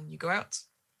 and you go out,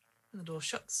 and the door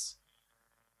shuts.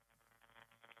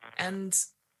 And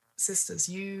sisters,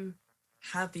 you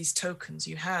have these tokens.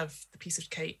 You have the piece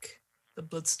of cake, the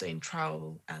bloodstained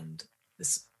trowel, and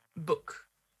this book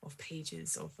of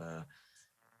pages of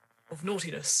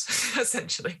naughtiness,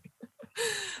 essentially.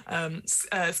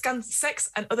 Sex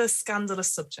and other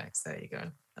scandalous subjects. There you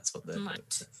go. That's what the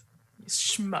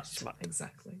Smut. Smut,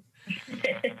 exactly.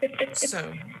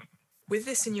 So, with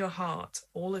this in your heart,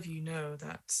 all of you know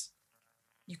that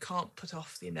you can't put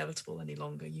off the inevitable any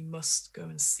longer. You must go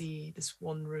and see this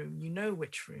one room. You know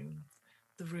which room,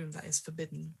 the room that is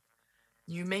forbidden.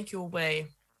 You make your way,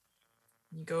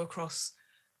 you go across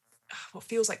what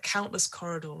feels like countless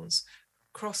corridors,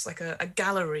 across like a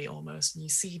gallery almost, and you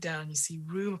see down, you see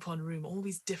room upon room, all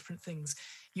these different things.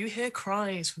 You hear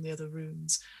cries from the other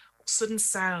rooms, sudden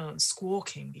sounds,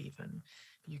 squawking even.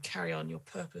 You carry on, your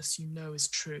purpose you know is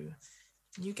true.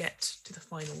 You get to the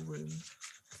final room.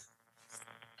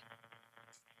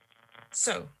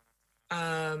 So,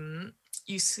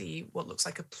 you see what looks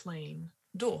like a plain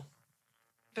door.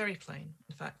 Very plain,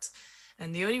 in fact.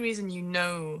 And the only reason you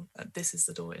know that this is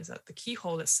the door is that the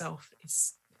keyhole itself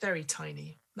is very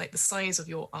tiny, like the size of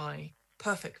your eye,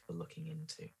 perfect for looking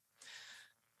into.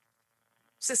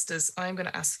 Sisters, I'm going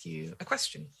to ask you a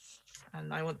question,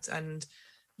 and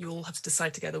you'll have to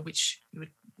decide together which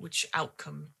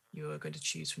outcome you are going to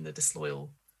choose from the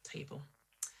disloyal table.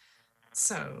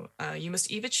 So you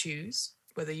must either choose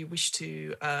whether you wish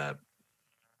to. Hang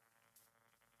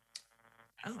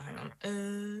on.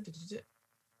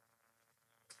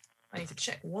 I need to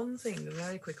check one thing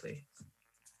very quickly.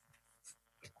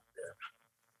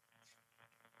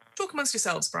 Talk amongst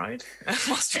yourselves, bride.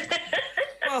 Whilst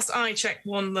I check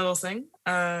one little thing.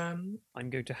 I'm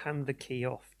going to hand the key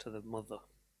off to the mother.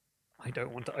 I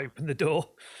don't want to open the door.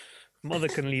 Mother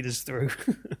can lead us through.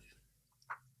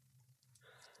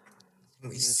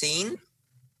 We've seen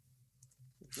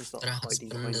that our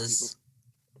husband has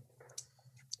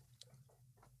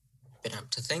been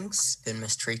up to things, been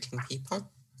mistreating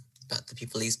people, but the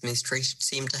people he's mistreated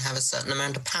seem to have a certain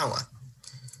amount of power.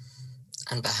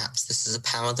 And perhaps this is a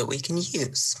power that we can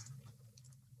use.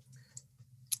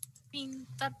 I mean,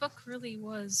 that book really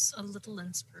was a little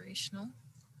inspirational.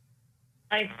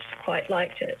 I quite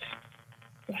liked it.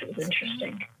 It was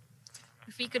interesting.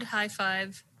 If we could high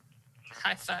five.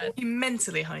 You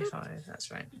mentally high five, that's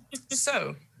right.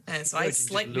 So I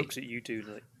slightly looks at you two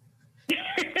like,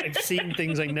 I've seen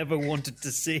things I never wanted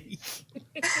to see.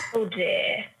 Oh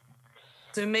dear.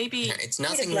 So maybe it's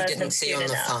nothing we didn't see on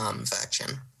the farm,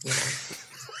 Virgin.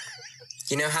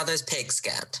 You know how those pigs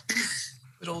get.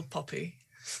 Good old Poppy.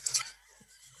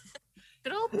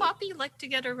 Good old Poppy liked to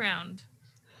get around.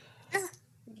 Yeah.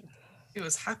 She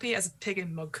was happy as a pig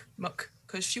in muck,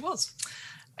 because she was.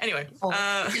 Anyway.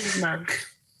 Mug.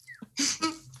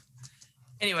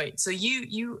 Anyway, so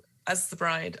you, as the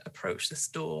bride, approach this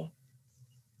door,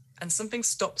 and something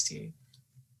stops you.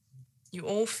 You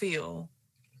all feel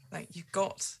like you've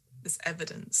got this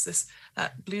evidence,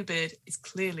 that Bluebeard is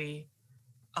clearly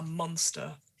a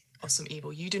monster of some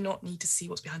evil. You do not need to see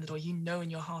what's behind the door. You know in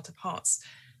your heart of hearts,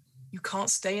 you can't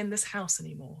stay in this house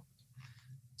anymore.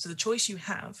 So the choice you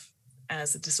have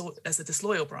as a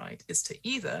disloyal bride is to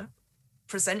either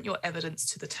present your evidence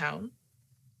to the town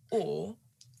or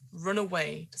run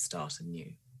away to start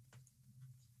anew.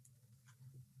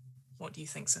 What do you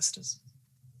think, sisters?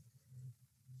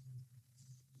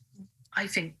 I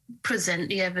think present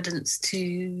the evidence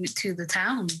to the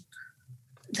town.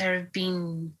 There have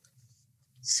been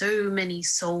so many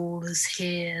souls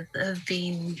here that have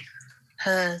been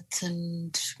hurt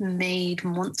and made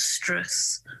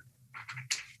monstrous.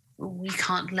 We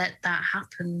can't let that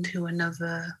happen to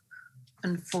another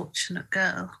unfortunate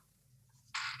girl.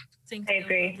 I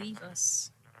agree. Believe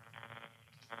us.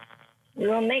 We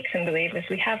will make them believe us.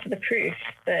 We have the proof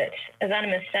that, as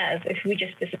Animus says, if we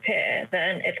just disappear,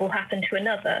 then it will happen to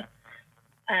another.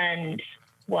 And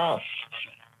whilst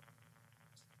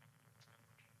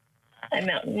I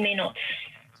may not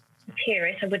appear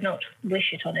it, I would not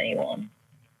wish it on anyone.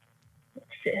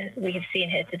 We have seen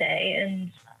here today,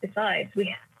 and besides,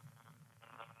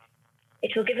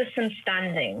 it will give us some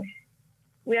standing.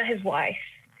 We are his wife.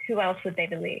 Who else would they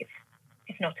believe,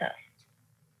 if not us?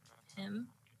 Him?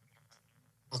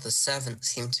 Well, the servants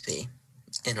seem to be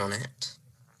in on it,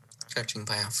 judging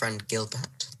by our friend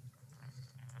Gilbert.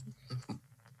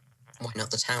 Why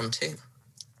not the town too?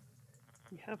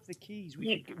 We have the keys.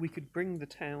 We could bring the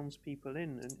townspeople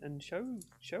in and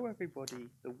show everybody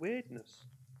the weirdness.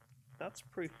 That's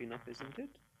proof enough, isn't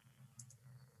it?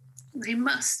 They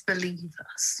must believe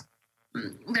us.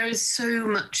 There is so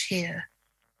much here,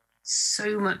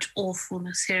 so much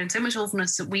awfulness here, and so much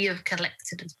awfulness that we have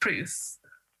collected as proof.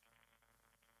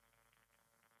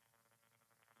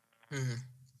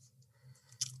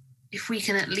 If we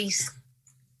can at least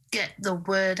get the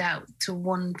word out to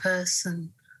one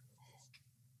person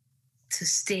to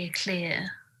steer clear,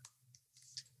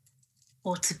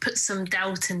 or to put some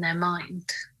doubt in their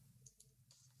mind,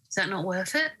 is that not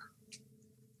worth it?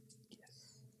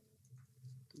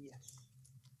 Yes.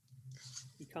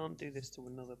 You can't do this to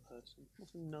another person.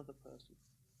 What's another person?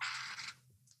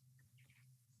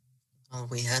 Well,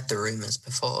 we heard the rumours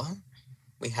before.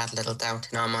 We had little doubt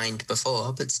in our mind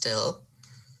before, but still,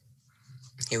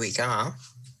 here we go.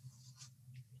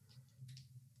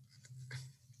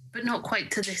 But not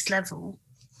quite to this level.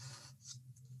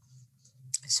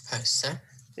 I suppose so.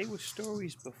 They were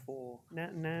stories before.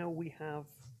 Now we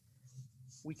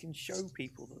can show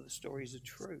people that the stories are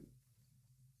true.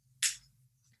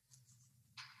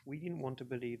 We didn't want to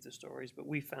believe the stories, but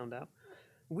we found out.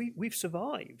 We've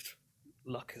survived,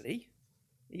 luckily,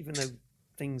 even though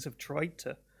things have tried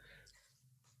to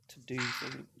do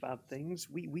bad things.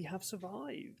 We have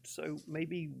survived, so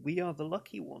maybe we are the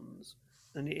lucky ones,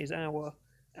 and it is our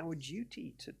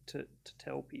duty to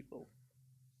tell people.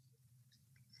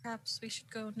 Perhaps we should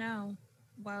go now,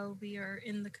 while we are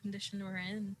in the condition we're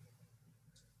in.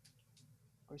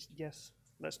 Yes,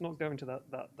 let's not go into that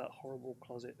horrible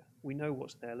closet. We know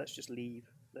what's there. Let's just leave.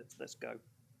 Let's go.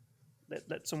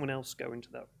 Let someone else go into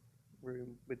that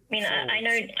room with. I mean,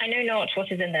 I know not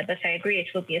what is in there, but I agree it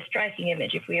will be a striking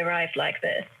image if we arrive like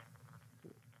this.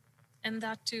 And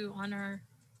that too on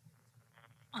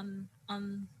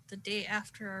the day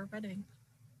after our wedding.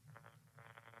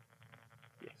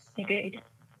 Yes. Agreed.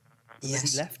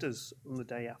 Yes. He left us on the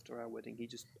day after our wedding. He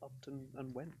just upped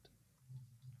and went.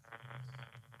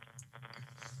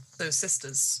 So,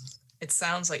 sisters, it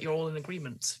sounds like you're all in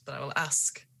agreement, but I will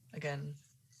ask again,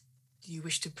 do you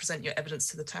wish to present your evidence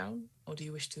to the town, or do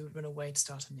you wish to run away to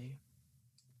start anew?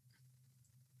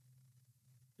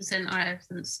 Present our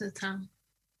evidence to the town.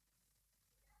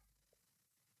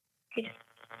 Yes.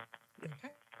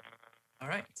 Okay. All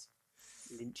right.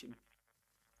 Lynch him.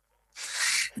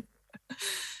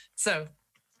 So,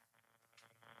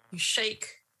 you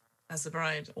shake as the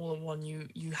bride, all in one.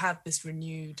 You have this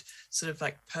renewed sort of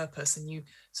like purpose, and you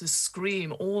sort of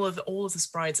scream. All of this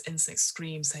bride's instincts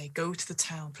scream, say, "Go to the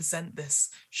town, present this,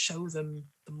 show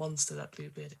them the monster that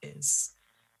Bluebeard is."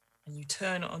 And you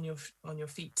turn on your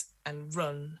feet and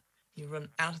run. You run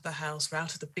out of the house,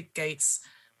 out of the big gates,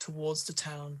 towards the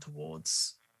town,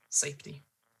 towards safety.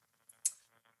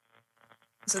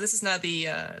 So this is now the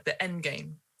end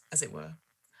game, as it were.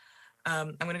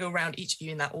 I'm going to go around each of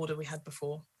you in that order we had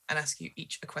before and ask you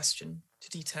each a question to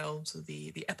detail sort of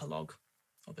the epilogue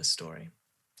of this story.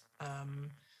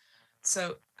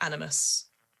 So,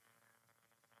 Animus,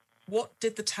 what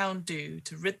did the town do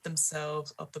to rid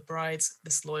themselves of the bride's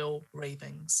disloyal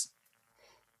ravings?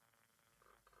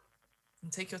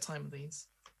 And take your time with these.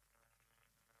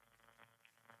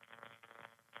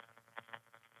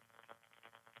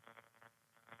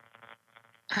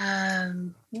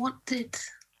 What did...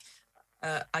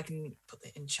 I can put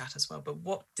it in chat as well, but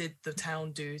what did the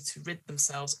town do to rid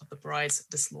themselves of the bride's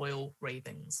disloyal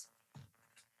ravings?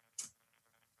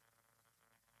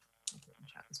 I'll put it in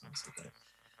chat as well, so you've got it.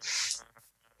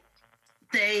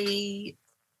 They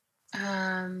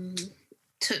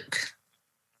took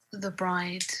the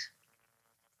bride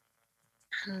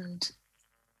and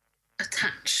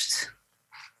attached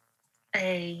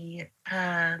a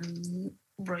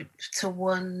rope to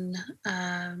one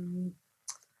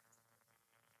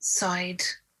side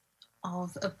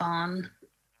of a barn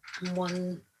and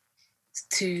one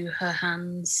to her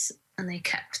hands, and they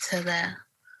kept her there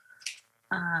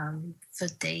for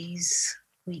days,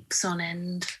 weeks on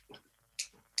end,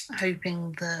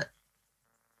 hoping that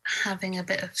having a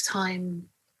bit of time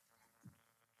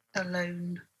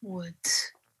alone would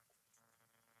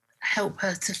help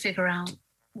her to figure out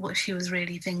what she was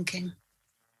really thinking.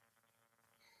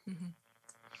 Mm-hmm.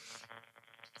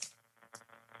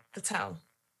 The town.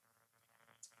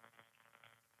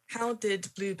 How did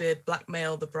Bluebeard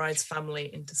blackmail the bride's family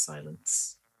into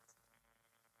silence?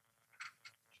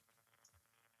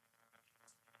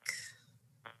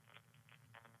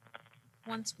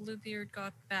 Once Bluebeard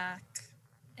got back,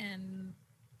 and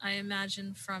I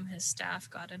imagine from his staff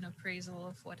got an appraisal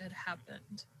of what had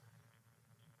happened,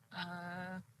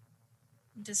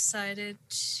 decided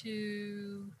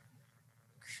to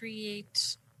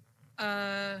create,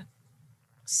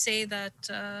 say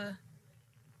that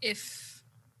if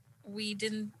we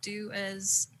didn't do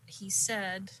as he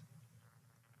said,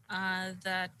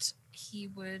 that he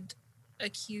would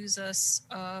accuse us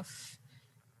of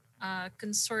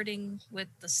consorting with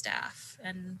the staff,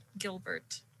 and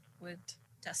Gilbert would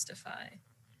testify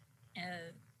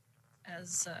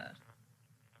as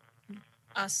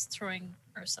us throwing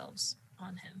ourselves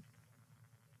on him.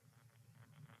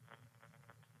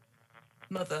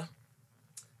 Mother,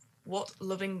 what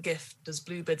loving gift does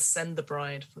Bluebeard send the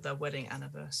bride for their wedding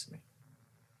anniversary?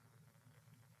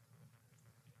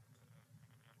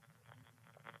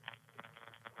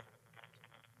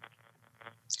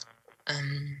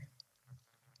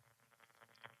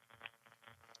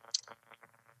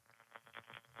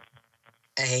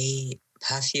 a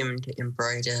perfumed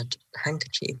embroidered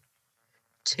handkerchief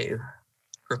to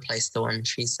replace the one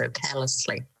she so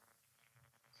carelessly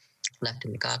left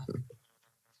in the garden,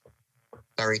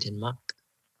 buried in muck.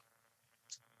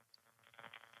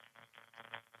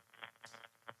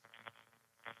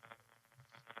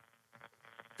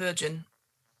 Virgin,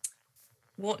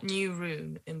 what new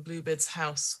room in Bluebeard's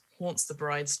house haunts the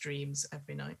bride's dreams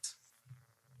every night?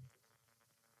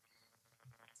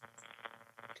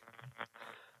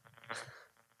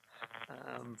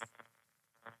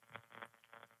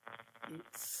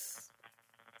 It's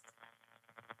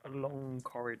a long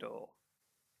corridor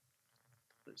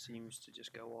that seems to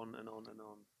just go on and on and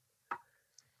on,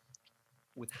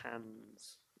 with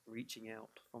hands reaching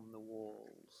out from the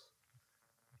walls,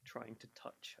 trying to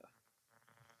touch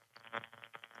her.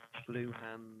 Blue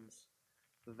hands,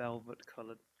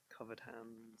 velvet-covered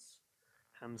hands,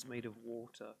 hands made of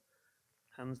water,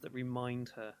 hands that remind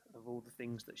her of all the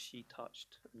things that she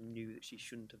touched and knew that she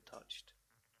shouldn't have touched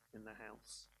in the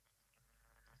house.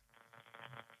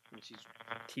 And she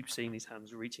keeps seeing these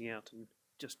hands reaching out and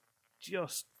just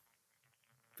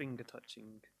finger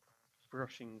touching,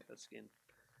 brushing her skin.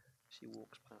 She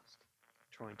walks past,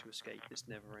 trying to escape this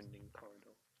never-ending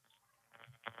corridor.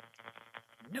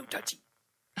 No touchy!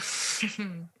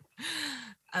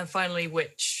 And finally,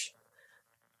 Witch.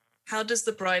 How does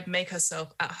the bride make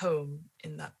herself at home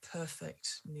in that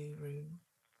perfect new room?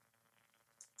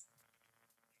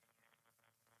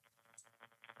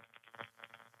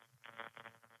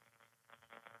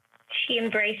 She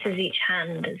embraces each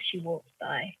hand as she walks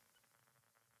by.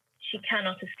 She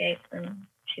cannot escape them.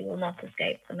 She will not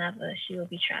escape them ever. She will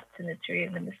be trapped in this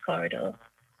room, in this corridor.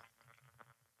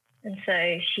 And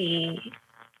so she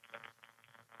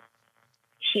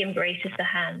embraces the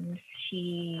hands.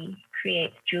 She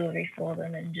creates jewelry for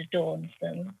them and adorns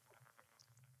them.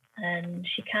 And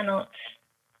she cannot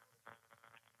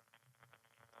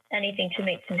anything to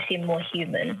make them seem more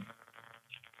human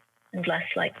and less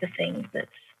like the things that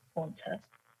haunt her.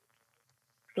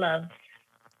 Gloves,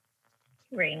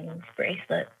 rings,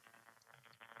 bracelets.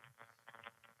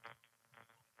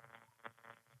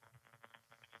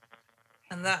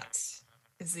 And that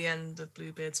is the end of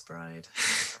Bluebeard's Bride.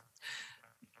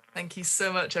 Thank you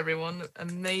so much, everyone.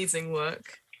 Amazing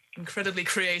work. Incredibly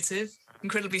creative,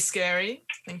 incredibly scary.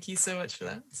 Thank you so much for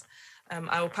that.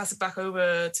 I will pass it back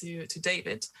over to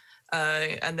David,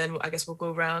 and then I guess we'll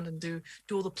go around and do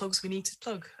all the plugs we need to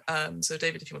plug. So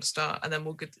David, if you want to start, and then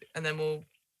we'll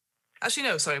actually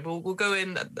no, sorry, we'll go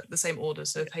in the same order.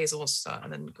 So if Hazel wants to start,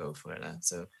 and then go for it.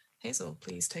 So Hazel,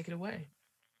 please take it away.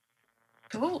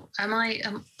 Oh, am I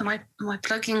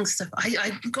plugging stuff?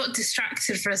 I got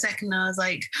distracted for a second. And I was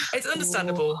like, it's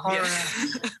understandable. Horror.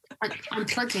 Yeah. I'm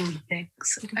plugging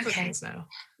things. Okay. Now.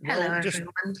 Hello, just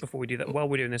everyone. before we do that, while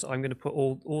we're doing this, I'm going to put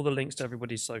all the links to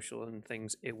everybody's social and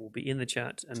things. It will be in the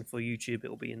chat, and for YouTube, it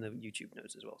will be in the YouTube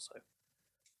notes as well. So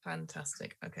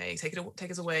fantastic. Okay,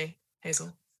 take us away,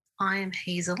 Hazel. I am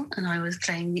Hazel, and I was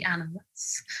playing the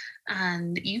Animus.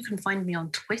 And you can find me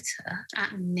on Twitter at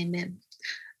Nimim.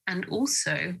 And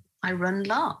also, I run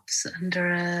LARPs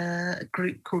under a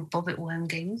group called Bobbit Worm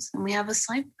Games, and we have a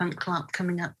cyberpunk LARP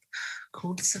coming up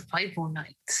called Survival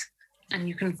Night. And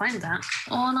you can find that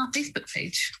on our Facebook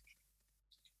page.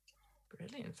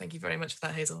 Brilliant. Thank you very much for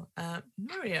that, Hazel.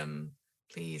 Miriam,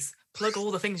 please plug all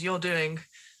the things you're doing.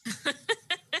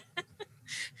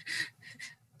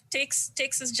 Takes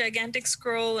this gigantic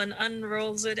scroll and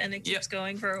unrolls it, and it keeps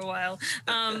going for a while.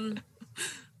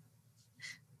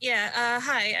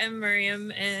 Hi, I'm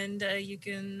Miriam, and you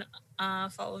can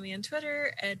follow me on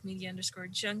Twitter at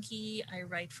media_junkie. I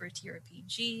write for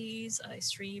TRPGs, I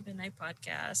stream and I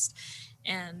podcast.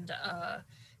 And I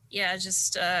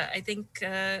think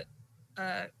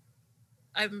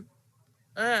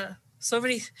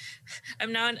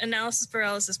I'm now in analysis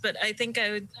paralysis, but I think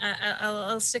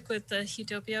I'll stick with the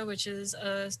Utopia, which is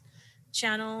a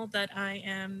channel that I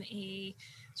am a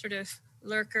sort of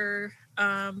lurker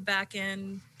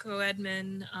back-end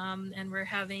co-admin, and we're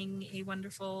having a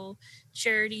wonderful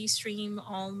charity stream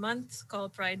all month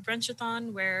called Pride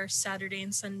Brunchathon, where Saturday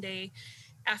and Sunday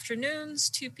afternoons,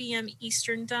 2 p.m.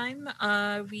 Eastern time,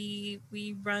 we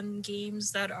run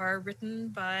games that are written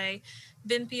by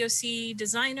BIM POC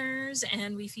designers,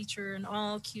 and we feature an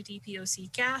all QT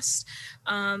POC cast,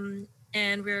 and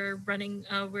we're running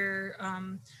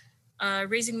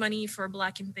raising money for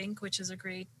Black and Pink, which is a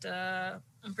great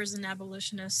prison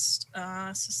abolitionist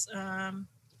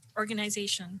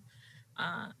organization.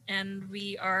 And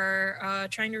we are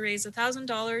trying to raise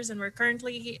 $1,000, and we're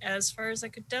currently, as far as I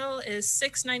could tell, is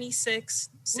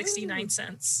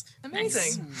 $6.96.69.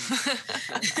 Amazing.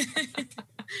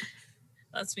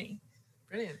 That's me.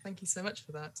 Brilliant. Thank you so much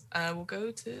for that. We'll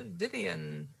go to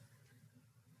Vivian.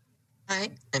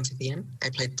 Hi, I'm Vivian. I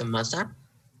played the mother.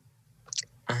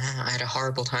 I had a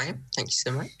horrible time. Thank you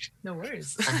so much. No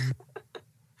worries.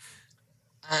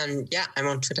 And yeah, I'm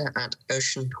on Twitter at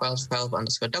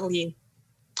ocean1212_W. You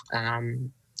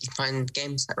can find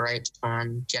games that I write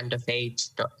on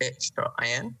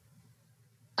genderphage.itch.io.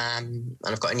 And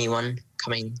I've got a new one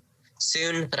coming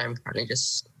soon that I'm currently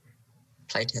just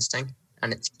playtesting,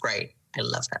 and it's great. I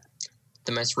love it.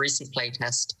 The most recent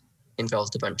playtest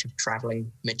involved a bunch of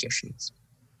traveling magicians.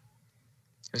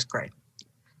 It was great.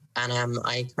 And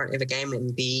I currently have a game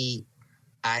in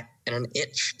an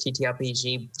itch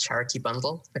TTRPG charity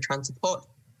bundle for trans support,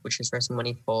 which is raising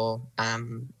money for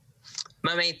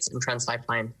mermaids and trans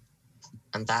lifeline.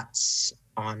 And that's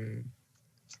on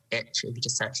itch if you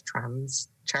just search trans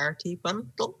charity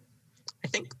bundle, I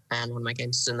think. And one of my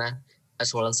games is in there,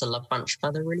 as well as a bunch of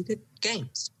other really good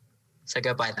games. So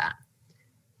go buy that.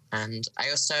 And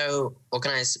I also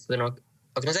organize with an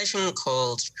organization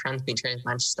called Trans Mutual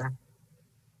Manchester.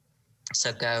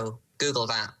 So go Google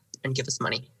that and give us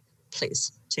money,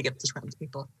 please, to give to trans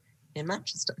people in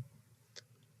Manchester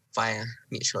via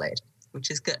mutual aid, which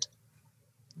is good.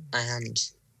 And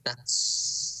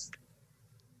that's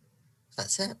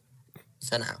it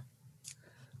for now.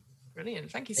 Brilliant.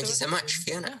 Thank you Thank you so much,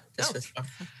 Fiona. Yeah. This was fun.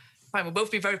 Fine, we'll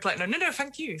both be very polite. No,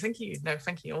 thank you. No,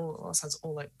 thank you. All sounds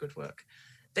all like good work.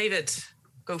 David,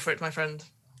 go for it, my friend.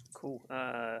 Cool.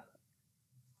 I'm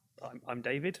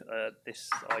David. I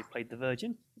played the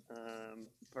Virgin.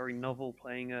 Very novel,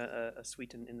 playing a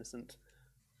sweet and innocent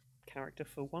character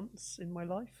for once in my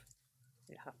life.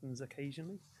 It happens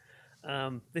occasionally.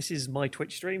 This is my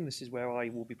Twitch stream. This is where I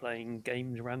will be playing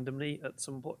games randomly at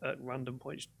random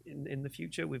points in the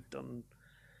future. We've done.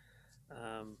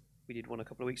 We did one a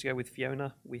couple of weeks ago with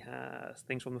Fiona. We had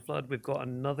Things from the Flood. We've got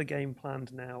another game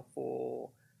planned now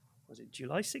for, was it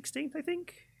July 16th, I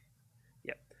think?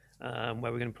 Yep.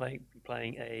 Where we're going to be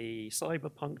playing a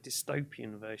cyberpunk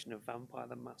dystopian version of Vampire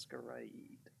the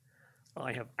Masquerade.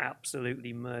 I have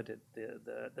absolutely murdered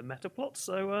the meta plot,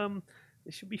 so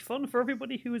this should be fun for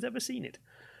everybody who has ever seen it.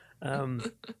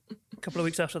 A couple of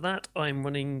weeks after that, I'm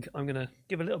going to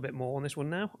give a little bit more on this one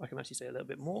now. I can actually say a little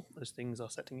bit more as things are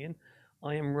setting in.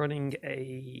 I am running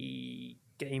a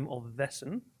game of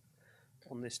Vessen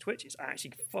on this Twitch. It's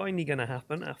actually finally going to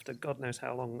happen after God knows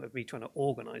how long of me trying to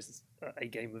organise a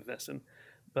game of Vessen.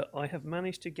 But I have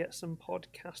managed to get some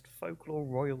podcast folklore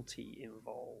royalty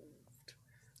involved.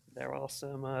 There are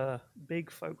some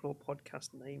big folklore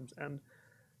podcast names and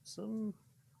some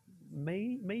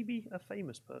maybe a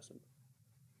famous person,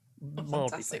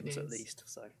 mildly famous at least.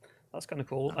 So that's kind of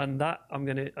cool. And that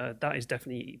that is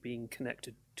definitely being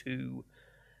connected to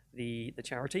the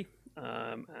charity,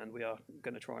 and we are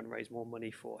going to try and raise more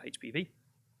money for HPV,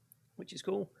 which is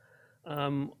cool.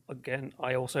 Again,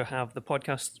 I also have the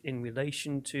podcast in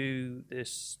relation to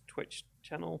this Twitch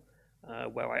channel,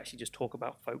 where I actually just talk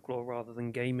about folklore rather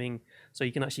than gaming. So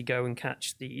you can actually go and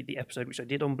catch the episode which I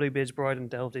did on Bluebeard's Bride and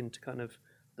delved into kind of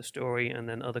the story and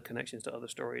then other connections to other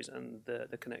stories and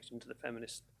the connection to the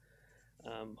feminist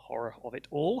horror of it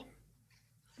all.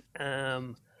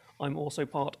 I'm also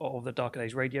part of the Darker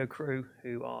Days Radio crew,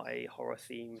 who are a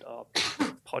horror-themed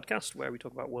podcast where we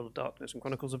talk about World of Darkness and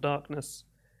Chronicles of Darkness.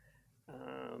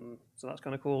 So that's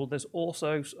kind of cool. There's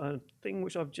also a thing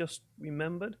which I've just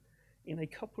remembered. In a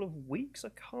couple of weeks, I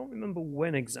can't remember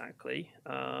when exactly,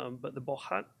 but the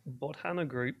Bodhana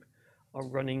group are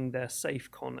running their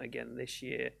SafeCon again this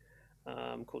year,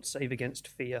 called Save Against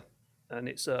Fear, and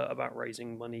it's about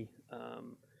raising money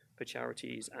for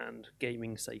charities and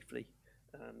gaming safely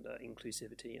and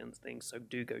inclusivity and things. So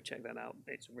do go check that out.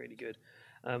 It's really good.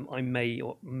 I may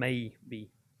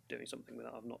be doing something with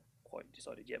that. I've not quite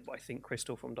decided yet, but I think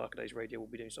Crystal from Darker Days Radio will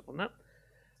be doing stuff on that.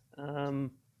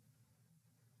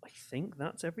 I think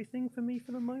that's everything for me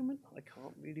for the moment. I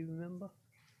can't really remember.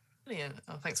 Brilliant.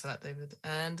 Oh, thanks for that, David.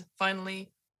 And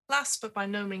finally, last but by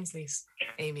no means least,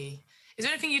 Amy, is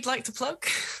there anything you'd like to plug?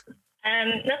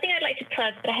 Nothing I'd like to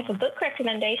plug, but I have a book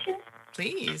recommendation.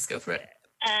 Please, go for it.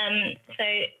 So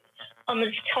on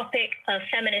the topic of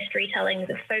feminist retellings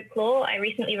of folklore, I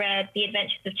recently read The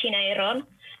Adventures of China Iron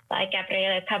by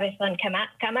Gabriela Cabezon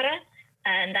Camara,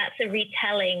 and that's a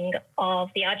retelling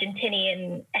of the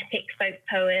Argentinian epic folk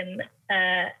poem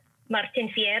Martin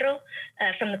Fierro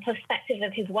from the perspective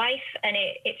of his wife, and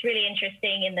it's really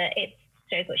interesting in that it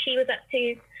shows what she was up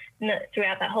to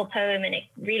throughout that whole poem, and it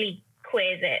really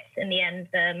queers it in the end.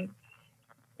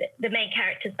 The main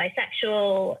character's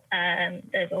bisexual.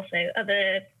 There's also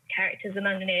other characters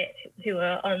among it who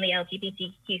are on the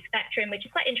LGBTQ spectrum, which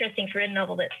is quite interesting for a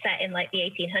novel that's set in like the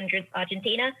 1800s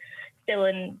Argentina, still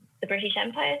in the British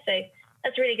Empire. So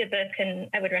that's a really good book, and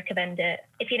I would recommend it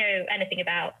if you know anything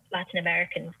about Latin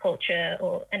American culture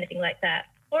or anything like that,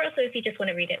 or also if you just want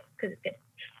to read it because it's good.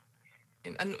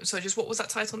 And so just what was that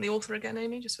title and the author again,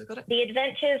 Amy, just so we got it? The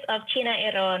Adventures of China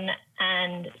Iron,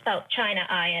 and spelled China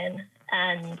Iron,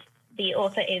 and the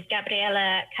author is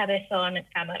Gabriela Cabezon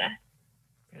Camara.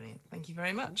 Brilliant. Thank you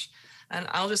very much. And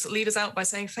I'll just lead us out by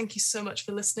saying thank you so much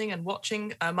for listening and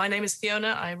watching. My name is Fiona.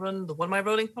 I run the What Am I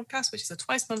Rolling podcast, which is a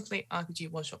twice monthly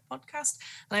RPG one-shot podcast.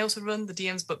 And I also run the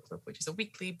DM's Book Club, which is a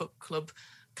weekly book club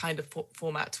kind of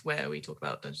format where we talk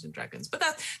about Dungeons and Dragons. But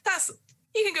that's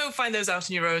you can go find those out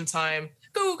in your own time.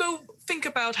 Go think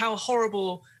about how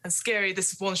horrible and scary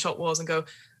this one-shot was and go,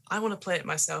 I want to play it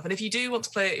myself. And if you do want to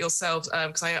play it yourselves,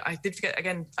 because I did forget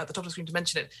again at the top of the screen to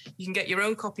mention it, you can get your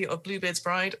own copy of Bluebeard's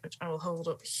Bride, which I will hold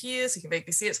up here so you can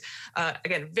vaguely see it.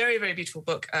 Again, very, very beautiful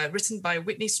book, written by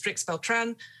Whitney Strix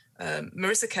Beltran,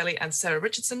 Marissa Kelly and Sarah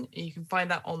Richardson. You can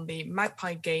find that on the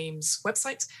Magpie Games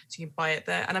website, so you can buy it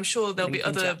there. And I'm sure there'll be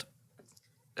other...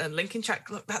 link in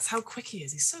chat. Look, that's how quick he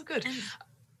is. He's so good.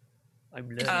 If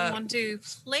you want to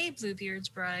play Bluebeard's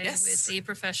Bride with a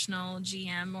professional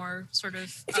GM or sort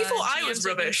of... If you thought I was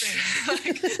rubbish.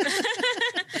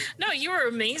 No, you were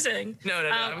amazing. No,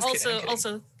 I was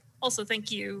kidding. Also, thank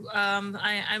you.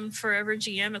 I'm forever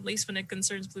GM, at least when it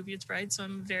concerns Bluebeard's Bride, so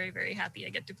I'm very, very happy I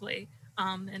get to play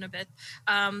in a bit.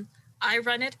 I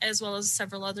run it, as well as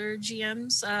several other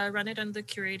GMs run it on the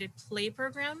Curated Play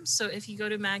program. So if you go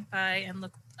to Magpie and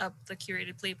look up the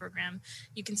Curated Play program,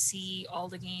 you can see all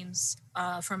the games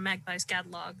from Magpie's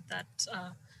catalog that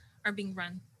are being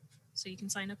run. So you can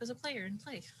sign up as a player and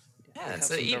play. Yeah,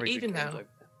 so even now.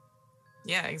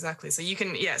 Yeah, exactly. So you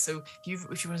can, so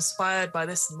if you're inspired by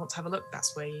this and want to have a look,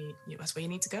 that's where you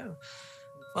need to go.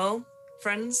 Well,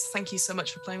 friends, thank you so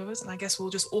much for playing with us, and I guess we'll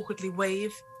just awkwardly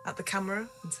wave at the camera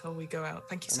until we go out.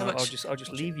 Thank you so much. I'll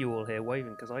just leave you all here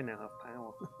waving because I now have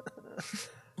power.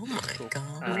 Oh my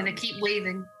god! I'm gonna keep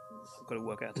waving. I've got to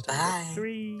work out the time.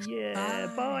 3,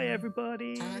 yeah. Bye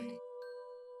everybody. Bye.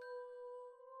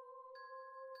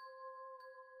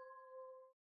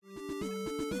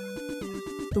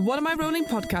 The What Am I Rolling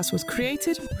podcast was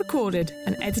created, recorded,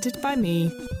 and edited by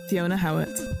me, Fiona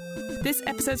Howard. This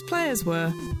episode's players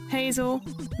were Hazel,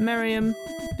 Miriam,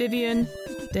 Vivian,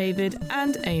 David,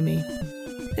 and Amy.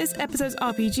 This episode's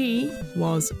RPG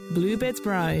was Bluebeard's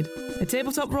Bride, a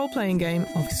tabletop role-playing game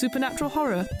of supernatural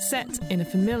horror set in a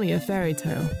familiar fairy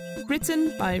tale.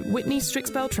 Written by Whitney Strix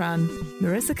Beltran,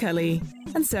 Marissa Kelly,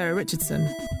 and Sarah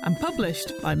Richardson, and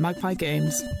published by Magpie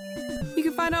Games. You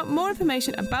can find out more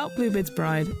information about Bluebeard's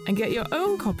Bride and get your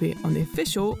own copy on the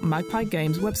official Magpie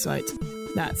Games website.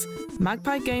 That's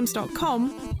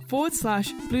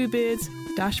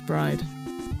magpiegames.com/bluebeards-bride.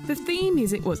 The theme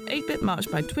music was 8-Bit March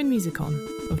by Twin Musicon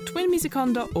of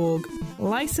twinmusicon.org,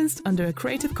 licensed under a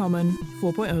Creative Commons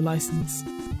 4.0 license.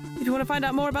 If you want to find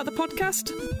out more about the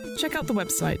podcast, check out the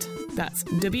website. That's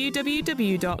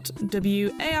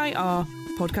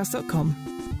www.wairpodcast.com.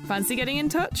 Fancy getting in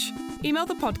touch? Email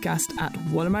the podcast at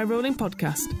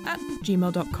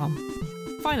whatamirollingpodcast@gmail.com.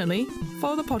 Finally,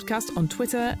 follow the podcast on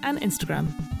Twitter and Instagram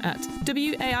at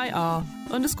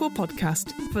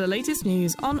WAIR_podcast for the latest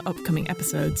news on upcoming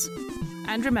episodes.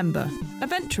 And remember,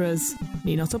 adventurers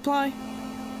need not apply.